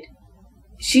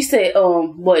said,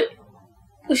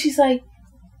 what she say?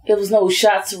 There was no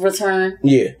shots returned.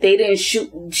 Yeah. They didn't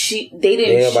shoot. They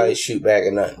didn't nobody shoot back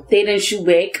or nothing. They didn't shoot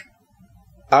back.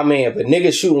 I mean, if a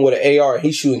nigga shooting with an AR,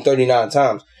 he's shooting 39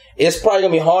 times. It's probably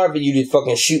gonna be hard for you to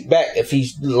fucking shoot back if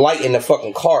he's lighting the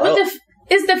fucking car up.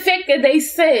 It's the fact that they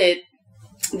said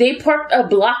they parked a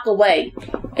block away,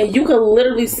 and you could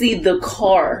literally see the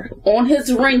car on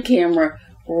his Ring camera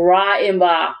riding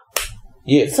by.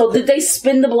 Yeah. So did they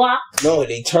spin the block? No,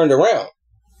 they turned around.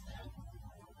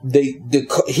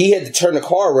 He had to turn the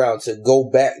car around to go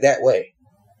back that way.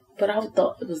 But I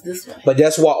thought it was this way. But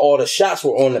that's why all the shots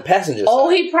were on the passenger side. Oh,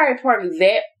 he probably parked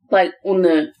that, like, on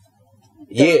the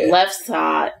left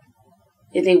side.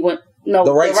 And they went,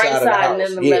 the right side of the house.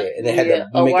 And then left. And they had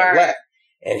to make a left.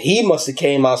 And he must have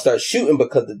came out and started shooting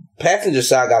because the passenger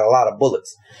side got a lot of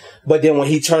bullets. But then when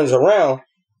he turns around,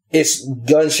 it's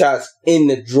gunshots in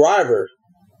the driver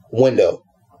window.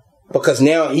 Because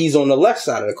now he's on the left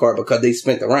side of the car because they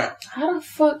spent the round. How the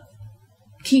fuck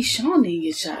Keyshawn didn't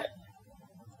get shot?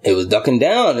 It was ducking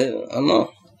down. I don't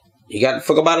know. You got to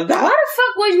fuck about to die. Why the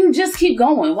fuck would you just keep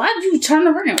going? Why did you turn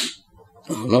around?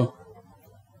 I don't know.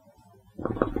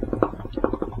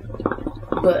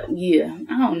 But yeah,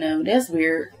 I don't know. That's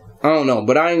weird. I don't know.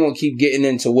 But I ain't going to keep getting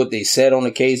into what they said on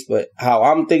the case. But how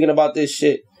I'm thinking about this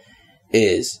shit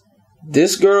is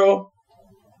this girl...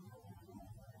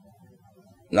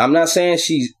 I'm not saying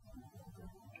she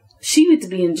needs to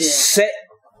be in jail. Set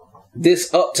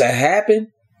this up to happen,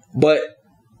 but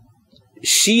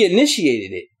she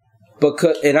initiated it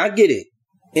because, and I get it,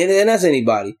 and that's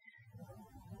anybody.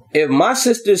 If my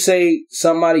sister say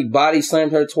somebody body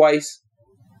slammed her twice,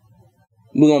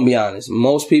 we're gonna be honest.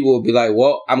 Most people will be like,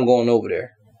 "Well, I'm going over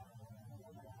there."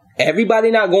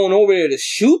 Everybody not going over there to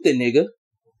shoot the nigga.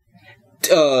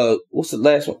 What's the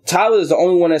last one? Tyler is the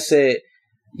only one that said,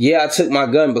 yeah, I took my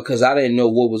gun because I didn't know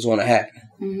what was going to happen.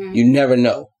 Mm-hmm. You never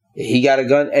know. If he got a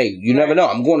gun, hey, you never know.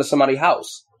 I'm going to somebody's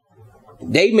house.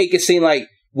 They make it seem like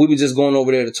we were just going over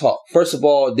there to talk. First of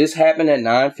all, this happened at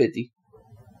 9:50.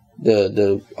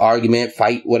 The argument,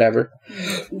 fight, whatever.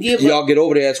 Yeah, y'all get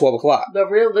over there at 12 o'clock. But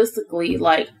realistically,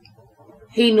 like,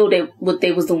 he knew what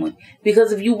they was doing.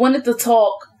 Because if you wanted to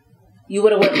talk, you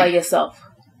would have went by yourself.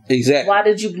 Exactly. Why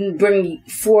did you bring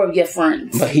 4 of your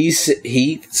friends? But he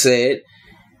said...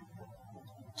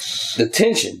 the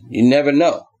tension. You never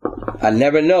know. I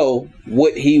never know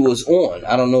what he was on.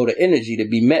 I don't know the energy to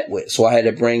be met with. So I had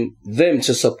to bring them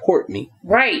to support me.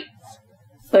 Right.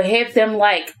 But have them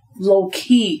like low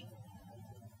key.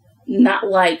 Not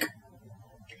like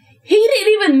he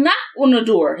didn't even knock on the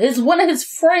door. One of his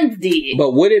friends did.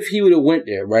 But what if he would have went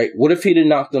there, right? What if he'd have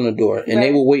knocked on the door and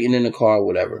they were waiting in the car or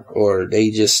whatever? Or they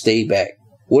just stayed back?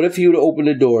 What if he would have opened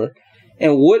the door?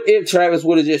 And what if Travis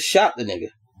would have just shot the nigga?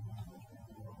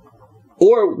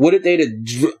 Or what if they'd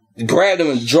have grabbed him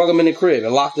and drug him in the crib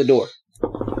and locked the door?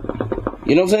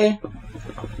 You know what I'm saying?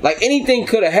 Like, anything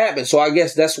could have happened. So I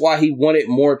guess that's why he wanted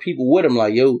more people with him.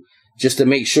 Like, yo, just to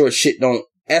make sure shit don't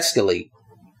escalate.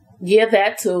 Yeah,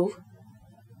 that too.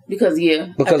 Because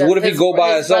what if he go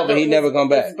by himself and he never come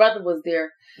back? His brother was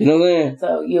there. You know what I'm saying?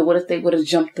 So, yeah, what if they would have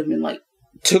jumped him and, like...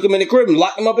 took him in the crib and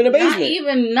locked him up in the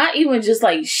basement? Not even just,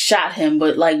 like, shot him,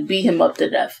 but, like, beat him up to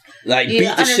death. Like,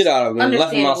 beat the shit out of him and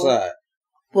left him outside.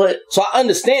 So I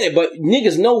understand it, but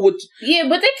niggas know what... Yeah,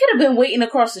 but they could have been waiting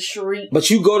across the street. But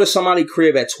you go to somebody's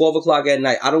crib at 12 o'clock at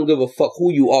night. I don't give a fuck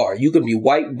who you are. You can be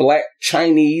white, black,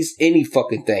 Chinese, any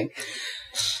fucking thing.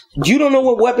 You don't know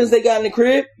what weapons they got in the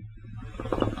crib?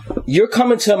 You're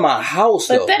coming to my house,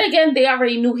 though. But then again, they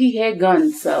already knew he had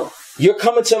guns, so... You're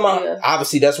coming to my... Yeah.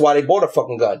 Obviously, that's why they bought a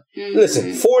fucking gun. Mm-hmm.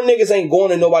 Listen, 4 niggas ain't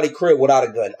going to nobody's crib without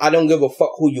a gun. I don't give a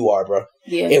fuck who you are, bro.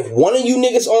 Yeah. If one of you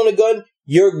niggas own a gun...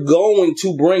 you're going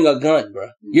to bring a gun, bro.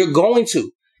 You're going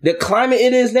to. The climate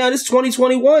it is now, this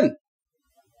 2021.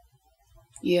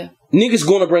 Yeah. Niggas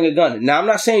going to bring a gun. Now, I'm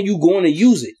not saying you going to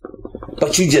use it,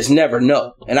 but you just never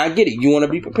know. And I get it. You want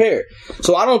to be prepared.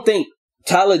 So I don't think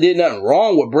Tyler did nothing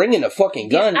wrong with bringing a fucking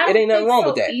gun. It ain't nothing wrong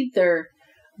with that. Either.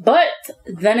 But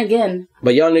then again.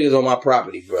 But y'all niggas on my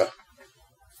property, bro.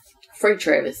 Free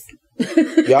Travis.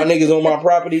 Y'all niggas on my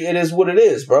property. It is what it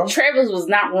is, bro. Travis was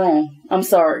not wrong. I'm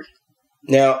sorry.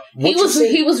 Now, he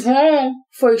was wrong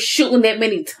for shooting that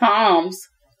many times.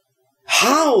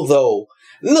 How though?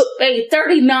 Look, hey,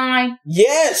 39.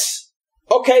 Yes.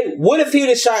 Okay. What if he would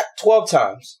have shot 12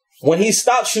 times? When he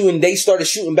stopped shooting, they started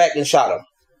shooting back and shot him.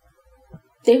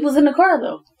 They was in the car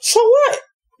though. So what?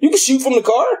 You can shoot from the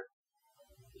car.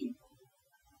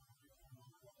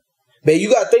 Babe,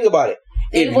 you gotta think about it.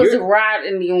 It was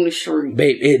riding on the street.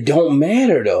 Babe, it don't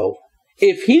matter though.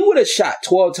 If he would have shot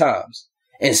 12 times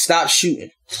and stopped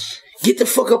shooting, get the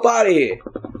fuck up out of here.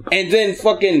 And then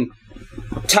fucking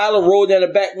Tyler rolled down the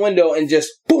back window and just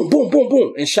boom, boom, boom,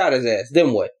 boom, and shot his ass.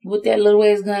 Then what? With that little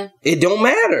ass gun? It don't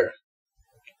matter.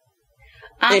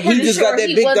 And he just got that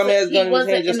big dumb ass gun in his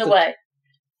hand. In the way.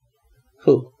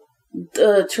 Who?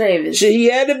 Travis. Shit, he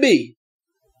had to be.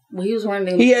 Well, he was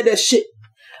running. He had that shit.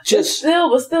 Just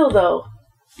but still though,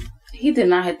 he did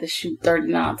not have to shoot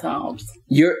 39 times.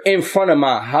 You're in front of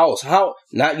my house. How?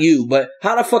 Not you, but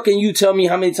how the fuck can you tell me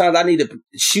how many times I need to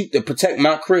shoot to protect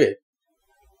my crib?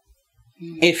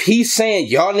 If he's saying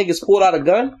y'all niggas pulled out a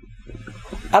gun,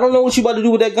 I don't know what you about to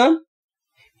do with that gun.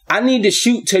 I need to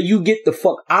shoot till you get the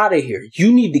fuck out of here.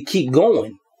 You need to keep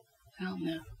going. I don't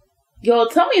know. Yo,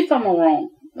 tell me if I'm wrong.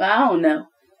 I don't know.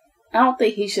 I don't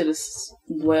think he should have.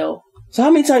 Well. So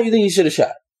how many times you think he should have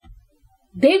shot?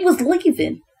 They was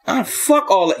leaving.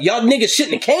 Fuck all that. Y'all niggas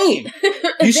shouldn't have came.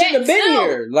 You shouldn't have been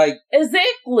here. Like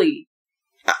exactly.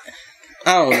 I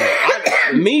don't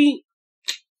know. Me.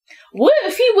 What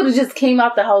if he would have just came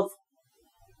out the house,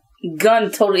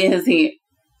 gun totally in his hand,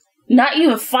 not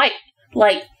even fight?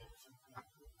 Like,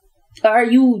 are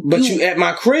you? But you at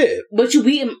my crib. But you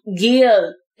beat him.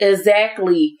 Yeah,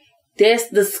 exactly. That's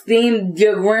the stand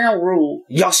your ground rule.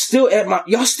 Y'all still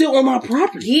on my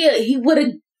property. Yeah, he would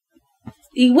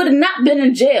have not been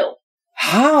in jail.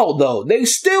 How though? They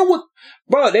still would,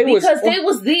 bro. They was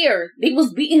there. They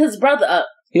was beating his brother up.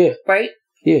 Yeah. Right.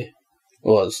 Yeah.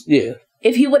 Was yeah.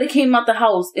 If he would have came out the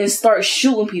house and started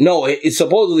shooting people. No, it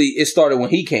supposedly it started when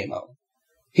he came out.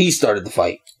 He started the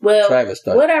fight. Well, Travis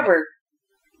started. Whatever.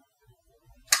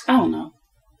 I don't know.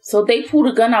 So they pulled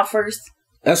a gun out first.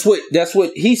 That's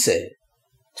what he said.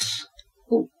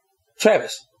 Who?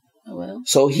 Travis. Oh, well.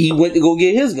 So he went to go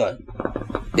get his gun.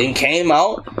 Then came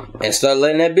out and started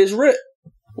letting that bitch rip.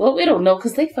 Well, we don't know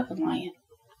because they fucking lying.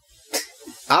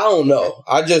 I don't know.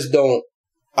 I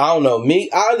don't know. Me,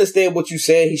 I understand what you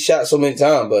said. He shot so many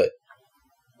times, but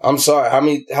I'm sorry.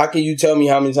 How can you tell me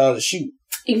how many times to shoot?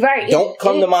 Right. Don't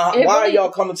come to my house. Why are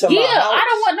y'all coming to my house? Yeah, I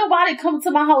don't want nobody coming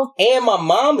to my house. And my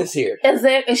mom is here.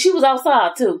 Exactly. And she was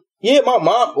outside too. Yeah, my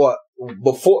mom.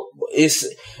 Before it's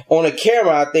on the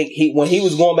camera, I think when he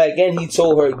was going back in, he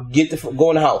told her go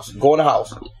in the house.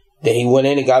 Then he went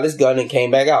in and got his gun and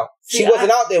came back out. She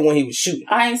wasn't out there when he was shooting.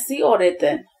 I ain't see all that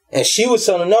then. And she was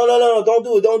telling him, no, don't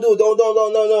do it,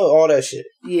 no, all that shit.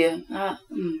 Yeah.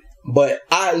 But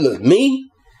look, me.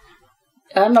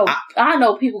 I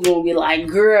know people gonna be like,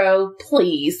 girl,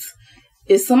 please.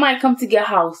 If somebody come to your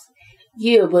house,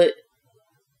 yeah, but.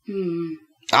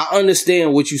 I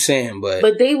understand what you're saying,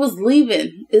 but they was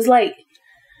leaving. It's like,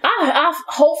 I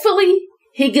hopefully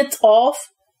he gets off.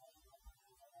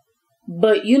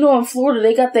 But you know, in Florida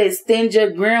they got that stand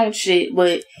your ground shit,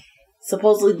 but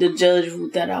supposedly the judge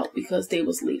ruled that out because they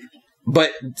was leaving.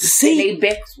 But see, and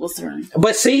their backs was turned.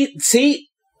 But see,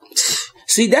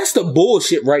 that's the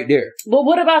bullshit right there. But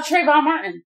what about Trayvon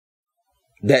Martin?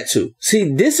 That too.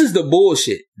 See, this is the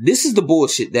bullshit. This is the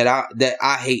bullshit that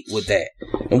I hate with that.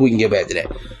 And we can get back to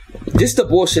that. This is the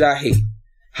bullshit I hate.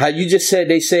 How you just said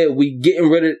they said we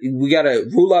gotta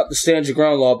rule out the stand your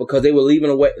ground law because they were leaving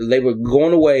away, they were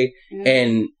going away,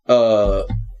 and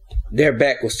their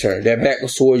back was turned. Their back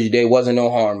was towards you. There wasn't no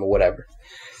harm or whatever.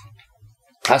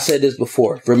 I said this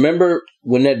before. Remember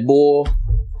when that bull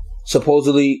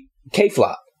supposedly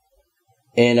K-flop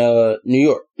in New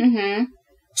York? Mm-hmm.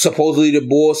 Supposedly the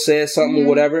bull said something or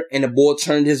whatever, and the bull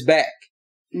turned his back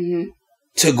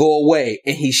to go away,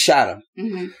 and he shot him.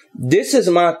 Mm-hmm. This is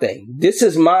my thing. This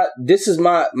is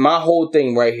my whole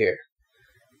thing right here.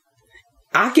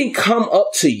 I can come up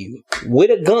to you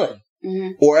with a gun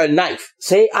or a knife.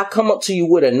 Say I come up to you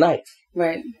with a knife.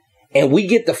 Right. And we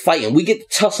get to fighting. We get to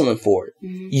tussling for it.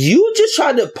 Mm-hmm. You just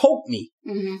tried to poke me.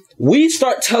 Mm-hmm. We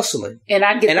start tussling. And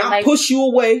I push you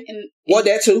away. Well,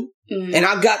 that too. Mm-hmm. And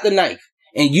I got the knife.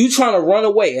 And you trying to run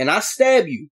away. And I stab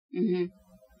you. Mm-hmm.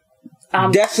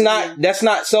 That's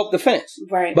not self-defense.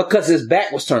 Right. Because his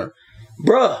back was turned.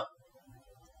 Bruh.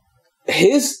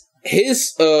 His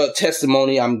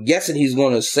testimony, I'm guessing he's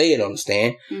going to say it on the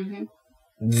stand.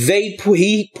 Mm-hmm.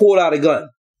 He pulled out a gun.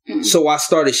 Mm-hmm. So I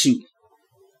started shooting.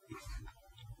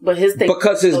 But his thing,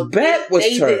 because his back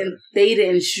was turned. They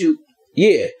didn't shoot.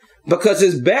 Yeah. Because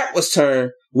his back was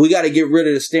turned, we got to get rid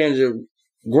of the stand your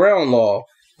ground law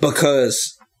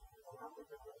because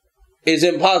it's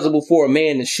impossible for a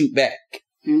man to shoot back.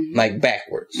 Mm-hmm. Like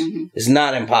backwards. Mm-hmm. It's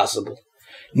not impossible.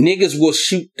 niggas will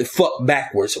shoot the fuck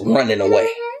backwards running away.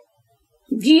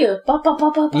 Yeah.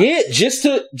 Yeah, just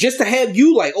to have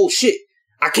you like, oh shit,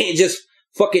 I can't just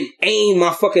fucking aim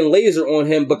my fucking laser on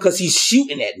him because he's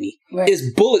shooting at me. Right.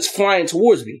 It's bullets flying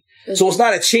towards me. So it's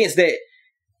not a chance that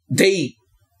they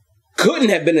couldn't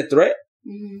have been a threat.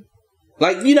 Mm-hmm.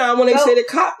 Like, you know, when they say the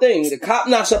cop thing, the cop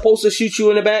not supposed to shoot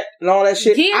you in the back and all that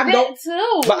shit. Yeah, I don't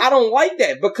too. But I don't like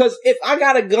that because if I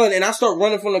got a gun and I start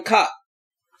running from the cop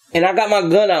and I got my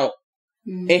gun out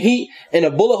and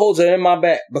the bullet holes are in my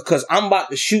back because I'm about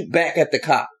to shoot back at the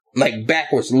cop, like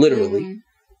backwards, literally,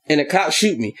 and the cop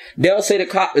shoot me, they'll say the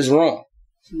cop is wrong.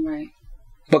 Right.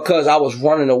 Because I was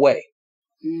running away.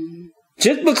 Mm-hmm.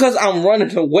 Just because I'm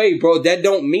running away, bro, that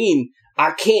don't mean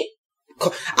I can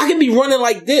be running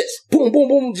like this. Boom, boom,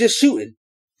 boom, just shooting.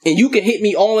 And you can hit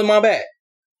me all in my back.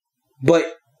 But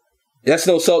that's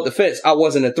no self-defense. I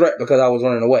wasn't a threat because I was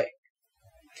running away.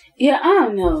 Yeah, I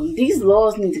don't know. These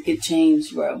laws need to get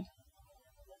changed, bro.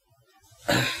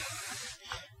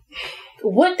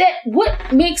 What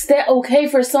makes that okay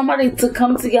for somebody to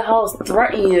come to your house,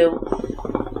 threaten you,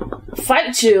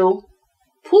 fight you,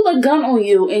 pull a gun on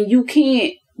you, and you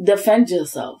can't defend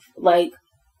yourself? Like,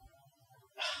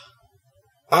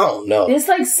 I don't know. It's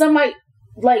like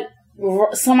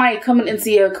somebody coming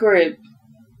into your crib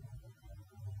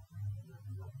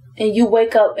and you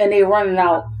wake up and they running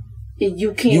out and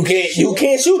you can't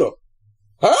shoot them.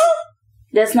 Huh?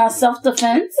 That's not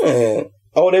self-defense?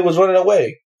 Oh, they was running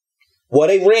away. Well,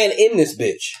 they ran in this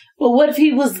bitch. Well, what if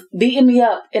he was beating me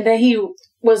up and then he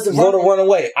was going to run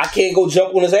away? I can't go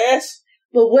jump on his ass?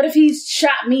 But what if he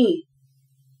shot me?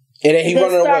 And then he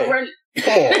running away?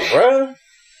 Come on, bro.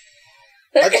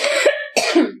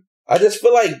 I just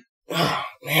feel like, oh,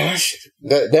 man,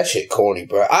 that shit corny,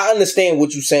 bro. I understand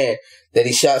what you're saying, that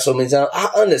he shot so many times.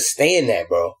 I understand that,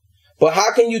 bro. But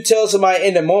how can you tell somebody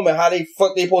in the moment how they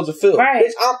supposed to feel? Right.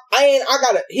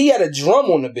 Bitch, he had a drum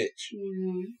on the bitch.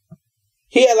 Mm-hmm.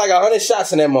 He had like 100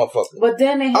 shots in that motherfucker. But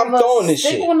then they had a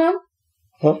stick on them.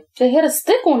 Huh? They had a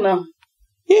stick on them.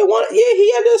 Yeah,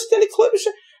 he had the extended clip and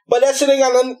shit. But that shit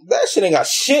ain't got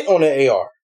shit on the AR.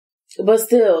 But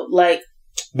still, like.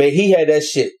 But he had that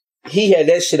shit. He had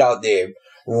that shit out there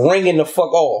ringing the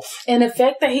fuck off. And the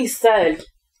fact that he said,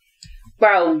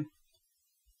 bro,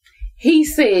 he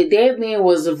said that man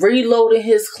was reloading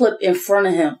his clip in front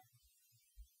of him.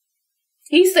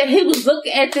 He said he was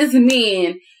looking at this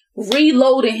man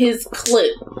reloading his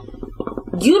clip.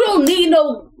 You don't need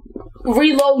no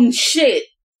reloading shit.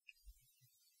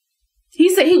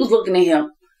 He said he was looking at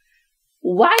him.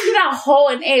 Why you not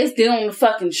hauling ass down the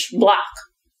fucking block?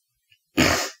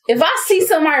 If I see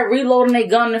somebody reloading their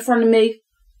gun in front of me,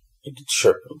 you're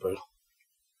tripping, bro.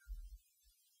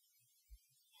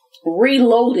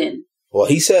 Reloading. Well,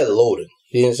 he said loading.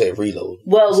 He didn't say reload.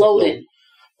 Well, loading.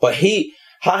 But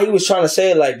how he was trying to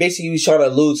say it, like, basically he was trying to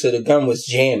allude to the gun was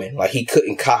jamming. Like, he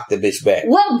couldn't cock the bitch back.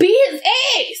 Well, be his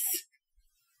ass.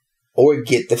 Or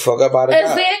get the fuck up out of there.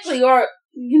 Exactly. Or,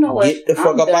 you know what? Get the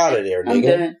fuck up out of there,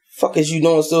 nigga. Fuck is you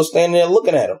doing still standing there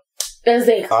looking at him?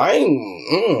 Exactly. I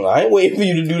ain't waiting for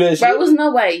you to do that shit. There was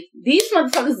no way. These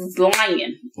motherfuckers is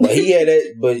lying. But he had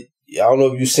that, but I don't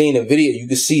know if you seen the video, you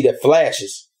could see the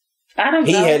flashes. I don't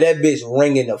know. He had that bitch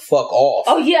ringing the fuck off.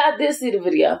 Oh yeah, I did see the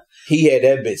video. He had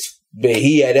that bitch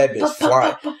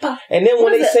flying. And then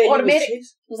when they say automatic, it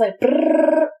was like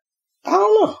brrr. I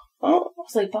don't know. I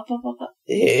was like pop.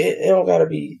 Yeah, it don't gotta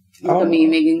be. I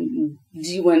mean, making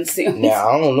G1 sounds. Now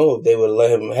I don't know if they would let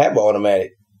him have an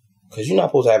automatic. Because you're not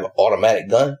supposed to have an automatic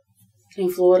gun.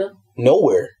 In Florida?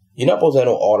 Nowhere. You're not supposed to have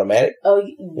no automatic. Oh.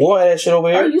 We don't have that shit over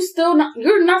here. Are you still not?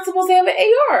 You're not supposed to have an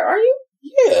AR, are you?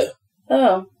 Yeah.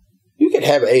 Oh. You can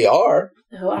have an AR.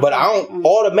 But I don't.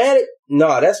 Automatic?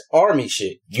 Nah, that's Army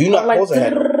shit. You're not supposed to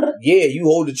have it. Yeah, you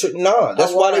hold the trick. Nah,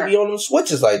 that's why they be on them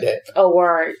switches like that. Oh,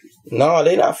 word. Nah,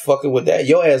 they not fucking with that.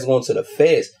 Your ass going to the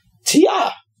feds.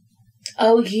 T.I.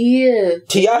 Oh, yeah.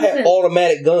 T.I. had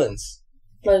automatic guns.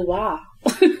 Like, wow.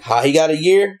 How he got a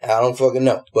year? I don't fucking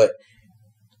know. But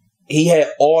he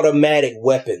had automatic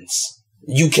weapons.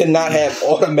 You cannot have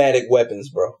automatic weapons,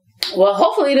 bro. Well,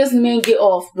 hopefully this man get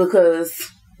off because...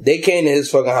 They came to his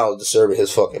fucking house disturbing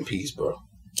his fucking peace, bro.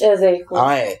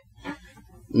 Exactly.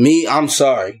 I'm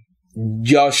sorry.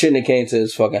 Y'all shouldn't have came to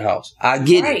his fucking house. I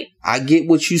get it. I get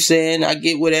what you saying. I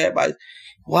get what everybody...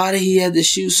 Why did he have to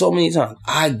shoot so many times?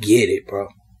 I get it, bro.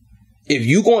 If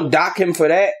you gonna dock him for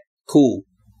that, cool.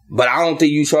 But I don't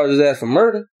think you charge his ass for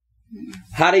murder.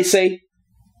 How they say,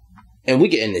 and we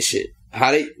get in this shit.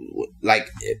 How they, like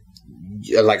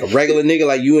a regular nigga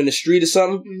like you in the street or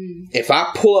something. Mm-hmm. If I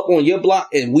pull up on your block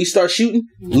and we start shooting,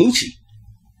 Lucci.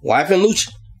 Wife and Lucci.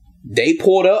 They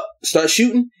pulled up, start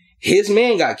shooting. His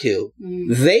man got killed.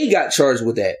 They got charged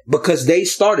with that because they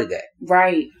started that.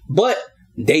 Right. But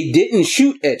they didn't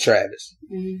shoot at Travis.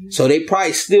 So they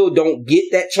probably still don't get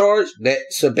that charge, that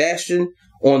Sebastian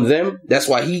on them. That's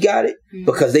why he got it,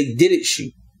 because they didn't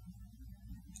shoot.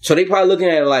 So they probably looking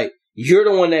at it like, you're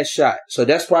the one that shot. So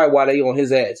that's probably why they on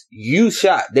his ass. You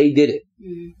shot. They did it.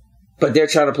 But they're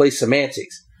trying to play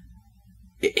semantics.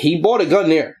 He bought a gun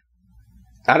there.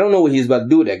 I don't know what he's about to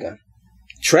do with that gun.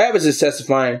 Travis is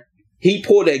testifying. He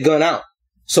pulled that gun out.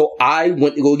 So I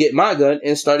went to go get my gun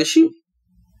and started shooting.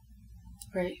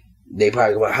 Right. They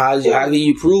probably go, how can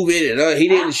you prove it? And he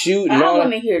didn't shoot. And I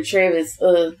want to hear Travis'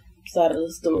 side of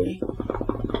the story.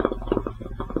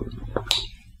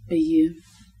 But you.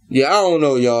 Yeah, I don't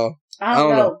know, y'all. I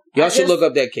don't know. Y'all should look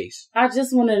up that case. That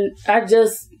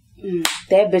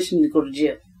bitch need to go to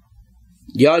jail.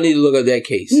 Y'all need to look up that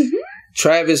case.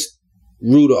 Travis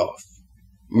Rudolph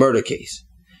murder case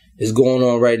is going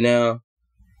on right now.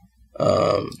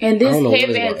 And this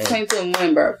happened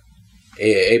 2021, bro.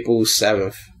 Yeah, April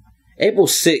 7th. April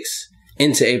 6th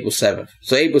into April 7th.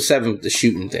 So April 7th, the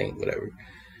shooting thing, whatever.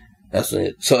 That's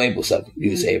when so April 7th.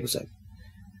 You can say April 7th.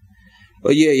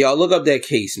 But yeah, y'all look up that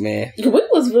case, man. We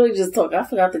was really just talking. I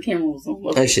forgot the camera was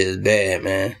on. That shit is bad,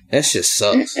 man. That shit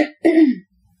sucks.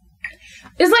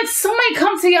 It's like somebody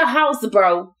come to your house,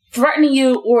 bro, threatening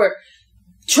you or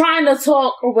trying to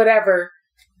talk or whatever.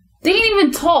 They didn't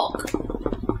even talk.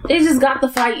 They just got the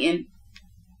fighting.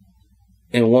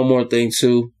 And one more thing,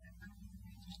 too.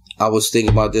 I was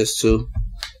thinking about this, too.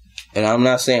 And I'm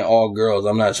not saying all girls.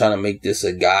 I'm not trying to make this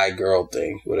a guy-girl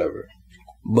thing, whatever.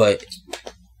 But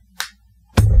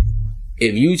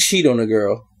if you cheat on a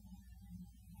girl,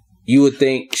 you would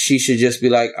think she should just be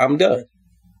like, I'm done.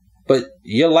 But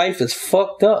your life is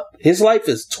fucked up. His life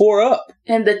is tore up.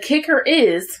 And the kicker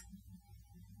is...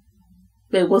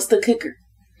 Wait, what's the kicker?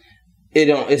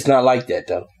 It's not like that,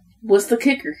 though. What's the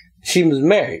kicker? She was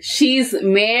married. She's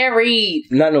married.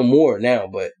 Not no more now,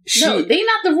 but no, they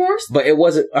not divorced. But it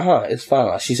wasn't. It's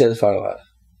finalized. She said it's finalized.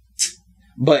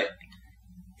 But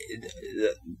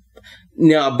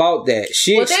now about that,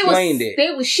 she explained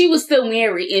it. She was still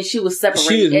married and she was separated.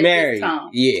 She was at married. This time.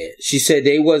 Yeah, she said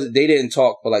they didn't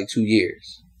talk for like 2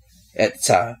 years at the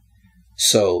time.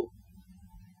 So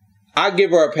I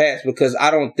give her a pass because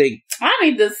I don't think I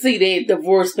need to see the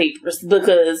divorce papers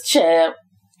because, child.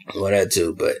 Well, that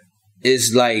too, but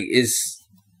it's like,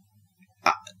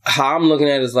 how I'm looking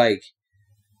at it is like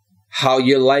how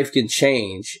your life can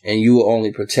change and you are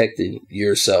only protecting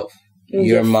yourself,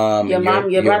 your mom, your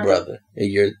brother,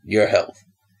 and your health.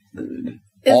 There's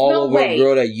all no over way. A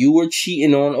girl that you were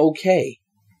cheating on, okay.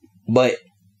 But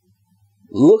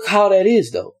look how that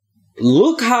is, though.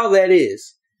 Look how that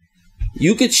is.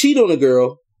 You could cheat on a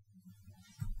girl.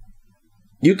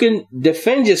 You can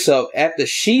defend yourself after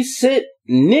she sent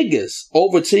niggas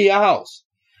over to your house.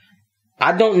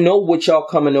 I don't know what y'all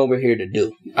coming over here to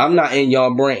do. I'm not in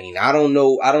y'all brain. I don't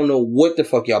know what the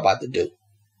fuck y'all about to do.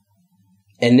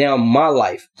 And now my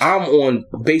life, I'm on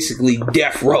basically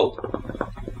death row.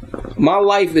 My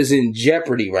life is in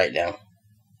jeopardy right now.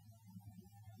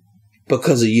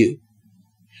 Because of you.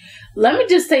 Let me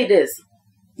just say this.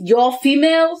 Y'all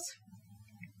females,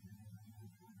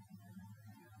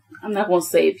 I'm not going to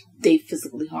say if they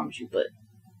physically harmed you, but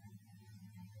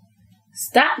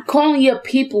stop calling your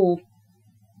peoples,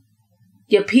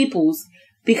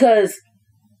 because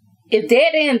if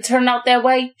that didn't turn out that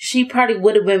way, she probably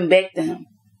would have been back to him.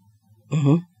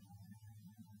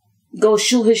 Go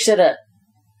shoot his shit up.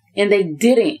 And they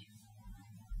didn't.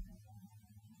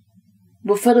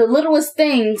 But for the littlest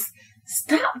things,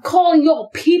 stop calling your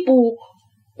people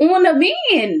on a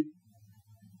man.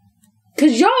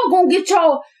 Because y'all gonna get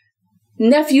y'all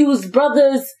nephews,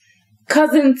 brothers,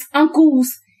 cousins, uncles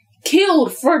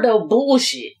killed for the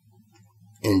bullshit.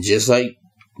 And just like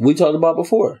we talked about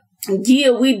before.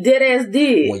 Yeah, we dead ass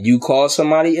did. When you call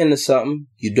somebody into something,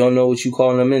 you don't know what you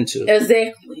calling them into.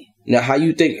 Exactly. Now, how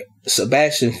you think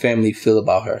Sebastian's family feel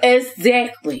about her?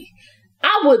 Exactly.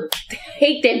 I would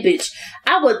hate that bitch.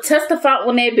 I would testify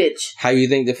on that bitch. How you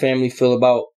think the family feel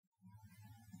about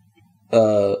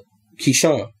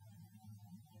Keyshawn?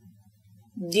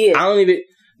 Yeah. I don't even...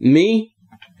 Me,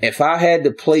 if I had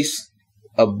to place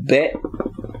a bet...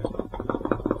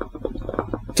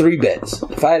 3 bets.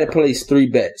 If I had to place 3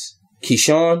 bets,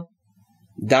 Keyshawn,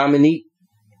 Dominique,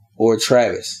 or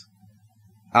Travis,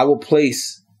 I would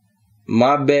place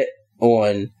my bet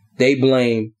on they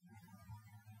blame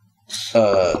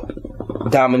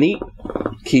Dominique,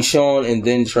 Keyshawn, and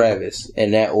then Travis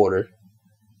in that order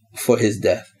for his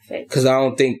death. Because I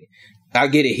don't think... I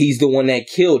get it. He's the one that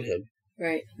killed him.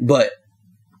 Right. But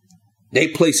They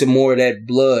placing more of that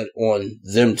blood on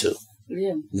them two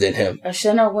than him. I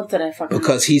shouldn't have went to that fucking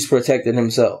because he's protecting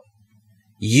himself.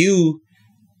 You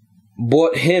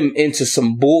brought him into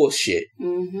some bullshit.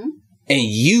 Mm-hmm. And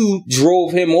you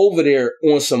drove him over there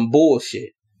on some bullshit.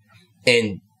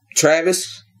 And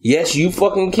Travis, yes, you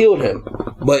fucking killed him.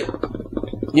 But, you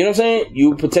know what I'm saying? You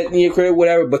were protecting your crib,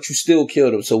 whatever, but you still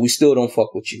killed him. So we still don't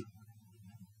fuck with you.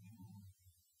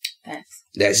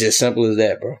 That's just simple as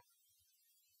that, bro.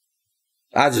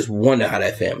 I just wonder how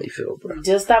that family feel, bro.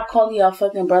 Just stop calling y'all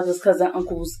fucking brothers, cousins,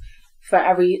 uncles for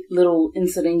every little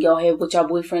incident y'all have with y'all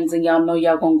boyfriends, and y'all know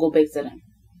y'all gonna go back to them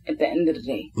at the end of the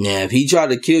day. Yeah, if he tried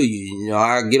to kill you, you know,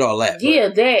 I get all that. Yeah,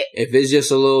 that. If it's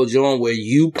just a little joint where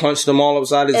you punched him all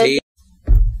upside his head.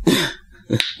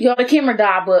 Y'all, the camera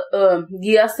died, but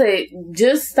yeah, I said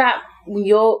just stop when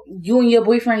you and your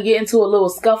boyfriend get into a little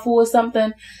scuffle or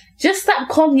something. Just stop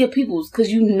calling your peoples,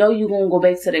 because you know you're gonna go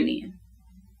back to the man.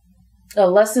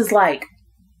 Unless it's like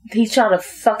he's trying to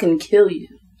fucking kill you.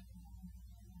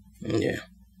 Yeah.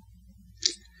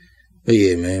 But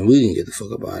yeah, man, we can get the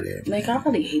fuck up out of there. Like, I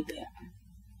really hate that.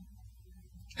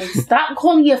 Like, stop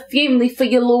calling your family for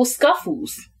your little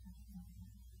scuffles.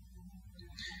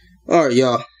 Alright,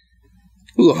 y'all.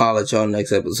 We're gonna holler at y'all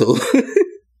next episode.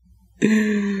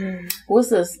 What's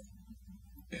this?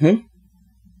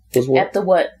 What's what? After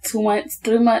what? 2 months?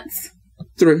 3 months?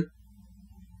 3.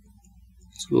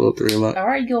 It's a little 3 months.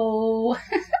 Alright, yo.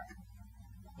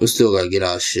 We still gotta get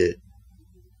our shit.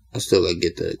 I still gotta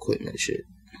get the equipment shit.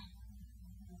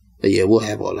 But yeah, we'll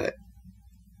have all that.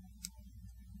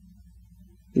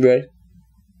 You ready?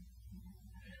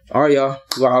 Alright, y'all.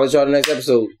 We're gonna holler at y'all in the next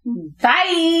episode.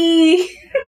 Bye!